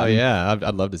you've gotten. Oh, yeah.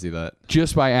 I'd love to see that.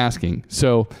 Just by asking.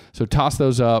 So toss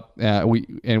those up.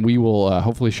 We will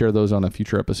hopefully share those on a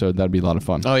future episode. That'd be a lot of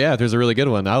fun. Oh, yeah. There's a really good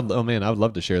one. I would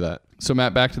love to share that. So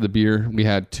Matt, back to the beer. We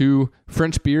had 2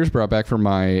 French beers brought back from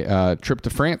my trip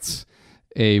to France,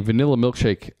 a vanilla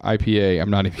milkshake IPA. I'm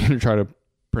not even going to try to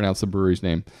pronounce the brewery's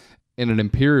name. And an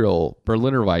Imperial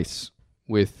Berliner Weiss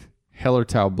with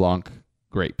Hellertau Blanc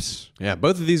grapes. Yeah,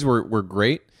 both of these were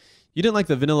great. You didn't like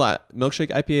the vanilla milkshake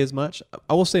IPA as much.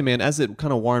 I will say, man, as it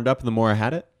kind of warmed up and the more I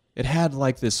had it, it had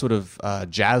like this sort of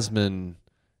jasmine,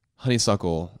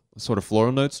 honeysuckle sort of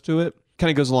floral notes to it. Kind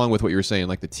of goes along with what you were saying,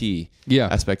 like the tea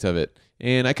aspect of it.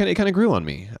 And it kind of grew on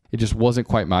me. It just wasn't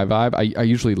quite my vibe. I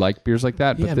usually like beers like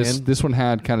that, but Yeah, this one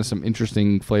had kind of some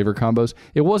interesting flavor combos.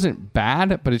 It wasn't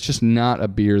bad, but it's just not a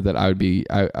beer that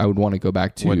I would want to go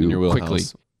back to Went in your wheelhouse. quickly.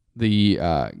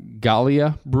 The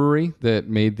Gallia brewery that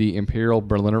made the Imperial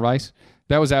Berliner Weiss,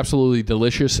 that was absolutely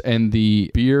delicious, and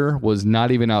the beer was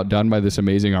not even outdone by this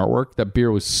amazing artwork. That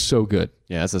beer was so good.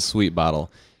 Yeah, it's a sweet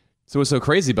bottle. So what's so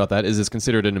crazy about that is it's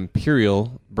considered an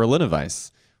Imperial Berliner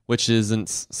Weiss, which isn't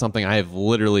something I've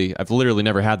literally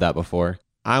never had that before.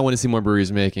 I want to see more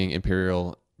breweries making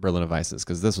Imperial Berliner Weisses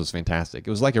because this was fantastic. It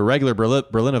was like a regular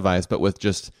Berliner Weiss, but with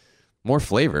just more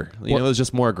flavor. You know, it was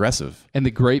just more aggressive. And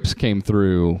the grapes came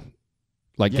through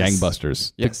like Yes.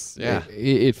 gangbusters. Yes, yeah.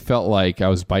 It felt like I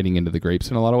was biting into the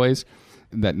grapes in a lot of ways.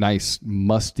 That nice,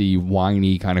 musty,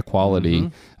 winey kind of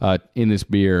quality in this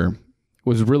beer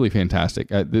was really fantastic.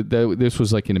 This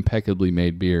was like an impeccably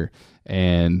made beer.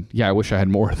 And yeah, I wish I had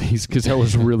more of these because that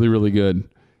was really, really good.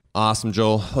 Awesome,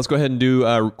 Joel. Let's go ahead and do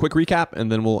a quick recap,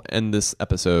 and then we'll end this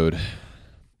episode.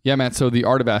 Yeah, Matt. So the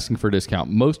art of asking for a discount.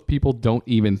 Most people don't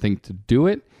even think to do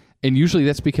it. And usually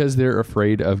that's because they're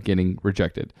afraid of getting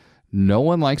rejected. No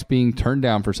one likes being turned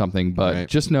down for something, but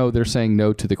just know they're saying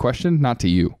no to the question, not to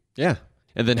you. Yeah.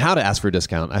 And then how to ask for a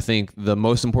discount. I think the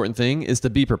most important thing is to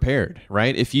be prepared,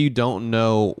 right? If you don't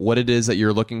know what it is that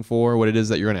you're looking for, what it is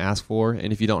that you're going to ask for,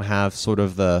 and if you don't have sort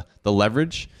of the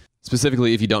leverage,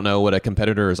 specifically if you don't know what a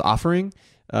competitor is offering,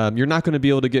 you're not going to be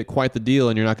able to get quite the deal,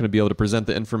 and you're not going to be able to present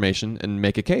the information and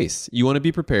make a case. You want to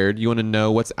be prepared. You want to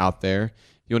know what's out there.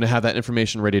 You want to have that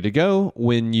information ready to go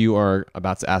when you are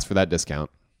about to ask for that discount.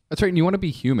 That's right. And you want to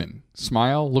be human.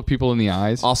 Smile, look people in the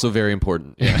eyes. Also very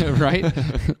important. Yeah. Right?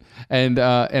 And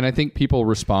I think people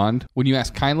respond when you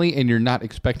ask kindly and you're not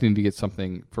expecting to get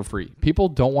something for free. People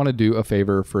don't want to do a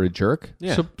favor for a jerk.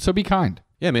 Yeah. So be kind.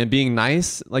 Yeah, man, being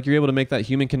nice, like you're able to make that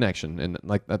human connection, and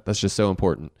like that's just so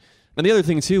important. And the other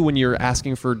thing too, when you're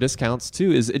asking for discounts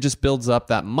too, is it just builds up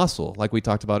that muscle, like we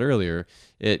talked about earlier.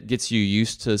 It gets you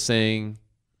used to saying,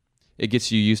 it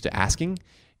gets you used to asking,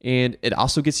 and it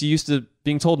also gets you used to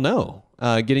being told no,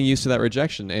 getting used to that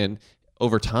rejection. And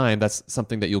over time, that's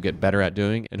something that you'll get better at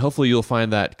doing. And hopefully you'll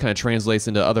find that kind of translates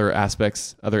into other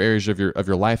aspects, other areas of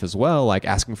your life as well, like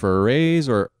asking for a raise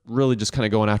or really just kind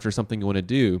of going after something you want to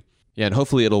do. Yeah, and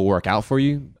hopefully it'll work out for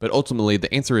you. But ultimately,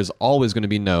 the answer is always going to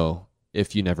be no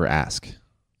if you never ask.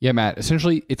 Yeah, Matt.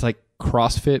 Essentially, it's like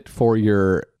CrossFit for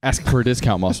your asking for a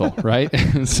discount muscle, right?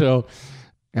 So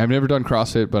I've never done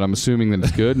CrossFit, but I'm assuming that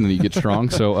it's good and that you get strong.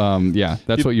 So yeah,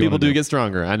 that's what you People want to do get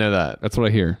stronger. I know that. That's what I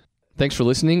hear. Thanks for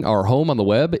listening. Our home on the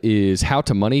web is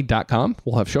howtomoney.com.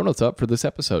 We'll have show notes up for this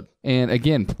episode. And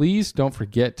again, please don't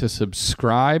forget to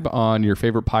subscribe on your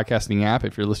favorite podcasting app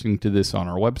if you're listening to this on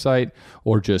our website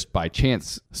or just by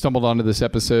chance stumbled onto this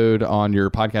episode on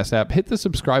your podcast app. Hit the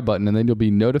subscribe button and then you'll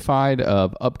be notified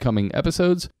of upcoming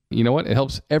episodes. You know what? It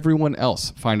helps everyone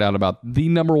else find out about the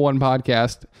number one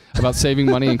podcast about saving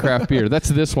money in craft beer. That's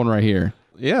this one right here.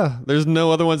 Yeah, there's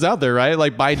no other ones out there, right?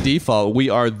 Like by default, we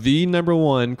are the number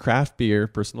one craft beer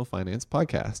personal finance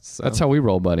podcast. So, That's how we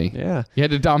roll, buddy. yeah. You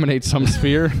had to dominate some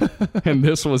sphere, and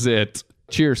this was it.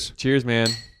 Cheers. Cheers, man.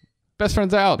 Best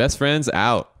friends out. Best friends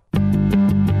out.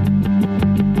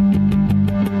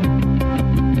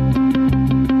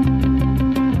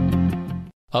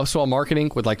 Upswell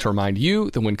Marketing would like to remind you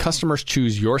that when customers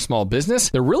choose your small business,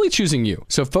 they're really choosing you.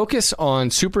 So focus on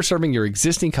super serving your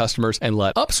existing customers and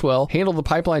let Upswell handle the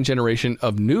pipeline generation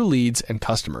of new leads and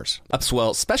customers.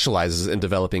 Upswell specializes in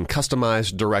developing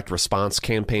customized direct response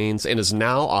campaigns and is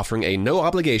now offering a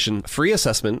no-obligation free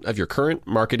assessment of your current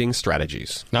marketing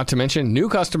strategies. Not to mention, new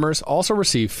customers also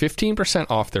receive 15%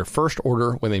 off their first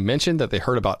order when they mention that they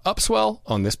heard about Upswell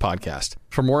on this podcast.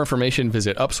 For more information,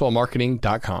 visit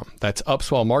upswellmarketing.com. That's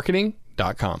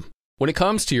upswellmarketing.com. When it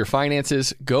comes to your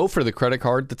finances, go for the credit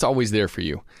card that's always there for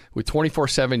you. With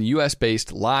 24/7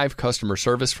 US-based live customer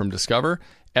service from Discover,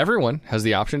 everyone has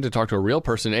the option to talk to a real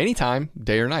person anytime,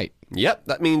 day or night. Yep,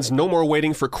 that means no more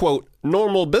waiting for, quote,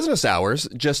 normal business hours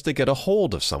just to get a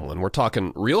hold of someone. We're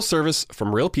talking real service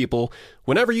from real people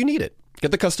whenever you need it.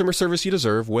 Get the customer service you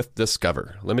deserve with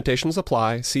Discover. Limitations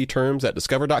apply. See terms at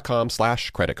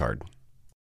discover.com/creditcard.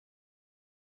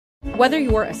 Whether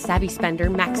you're a savvy spender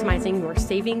maximizing your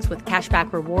savings with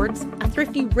cashback rewards, a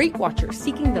thrifty rate watcher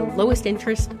seeking the lowest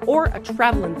interest, or a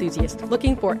travel enthusiast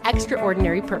looking for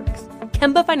extraordinary perks,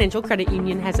 Kemba Financial Credit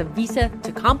Union has a visa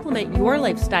to complement your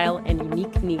lifestyle and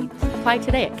unique needs. Apply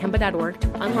today at Kemba.org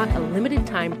to unlock a limited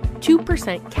time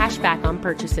 2% cash back on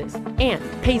purchases and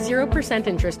pay 0%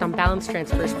 interest on balance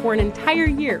transfers for an entire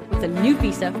year with a new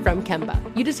visa from Kemba.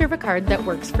 You deserve a card that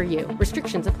works for you.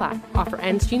 Restrictions apply. Offer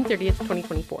ends June 30th,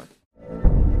 2024.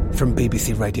 From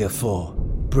BBC Radio 4,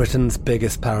 Britain's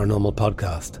biggest paranormal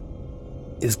podcast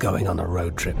is going on a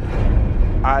road trip.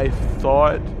 I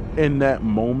thought in that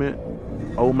moment,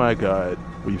 oh my God,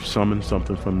 we've summoned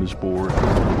something from this board.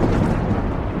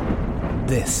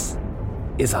 This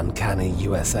is Uncanny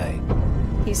USA.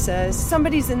 He says,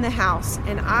 somebody's in the house,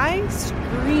 and I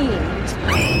screamed.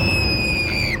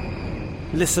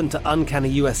 Listen to Uncanny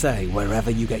USA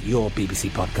wherever you get your BBC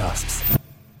podcasts,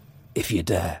 if you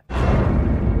dare.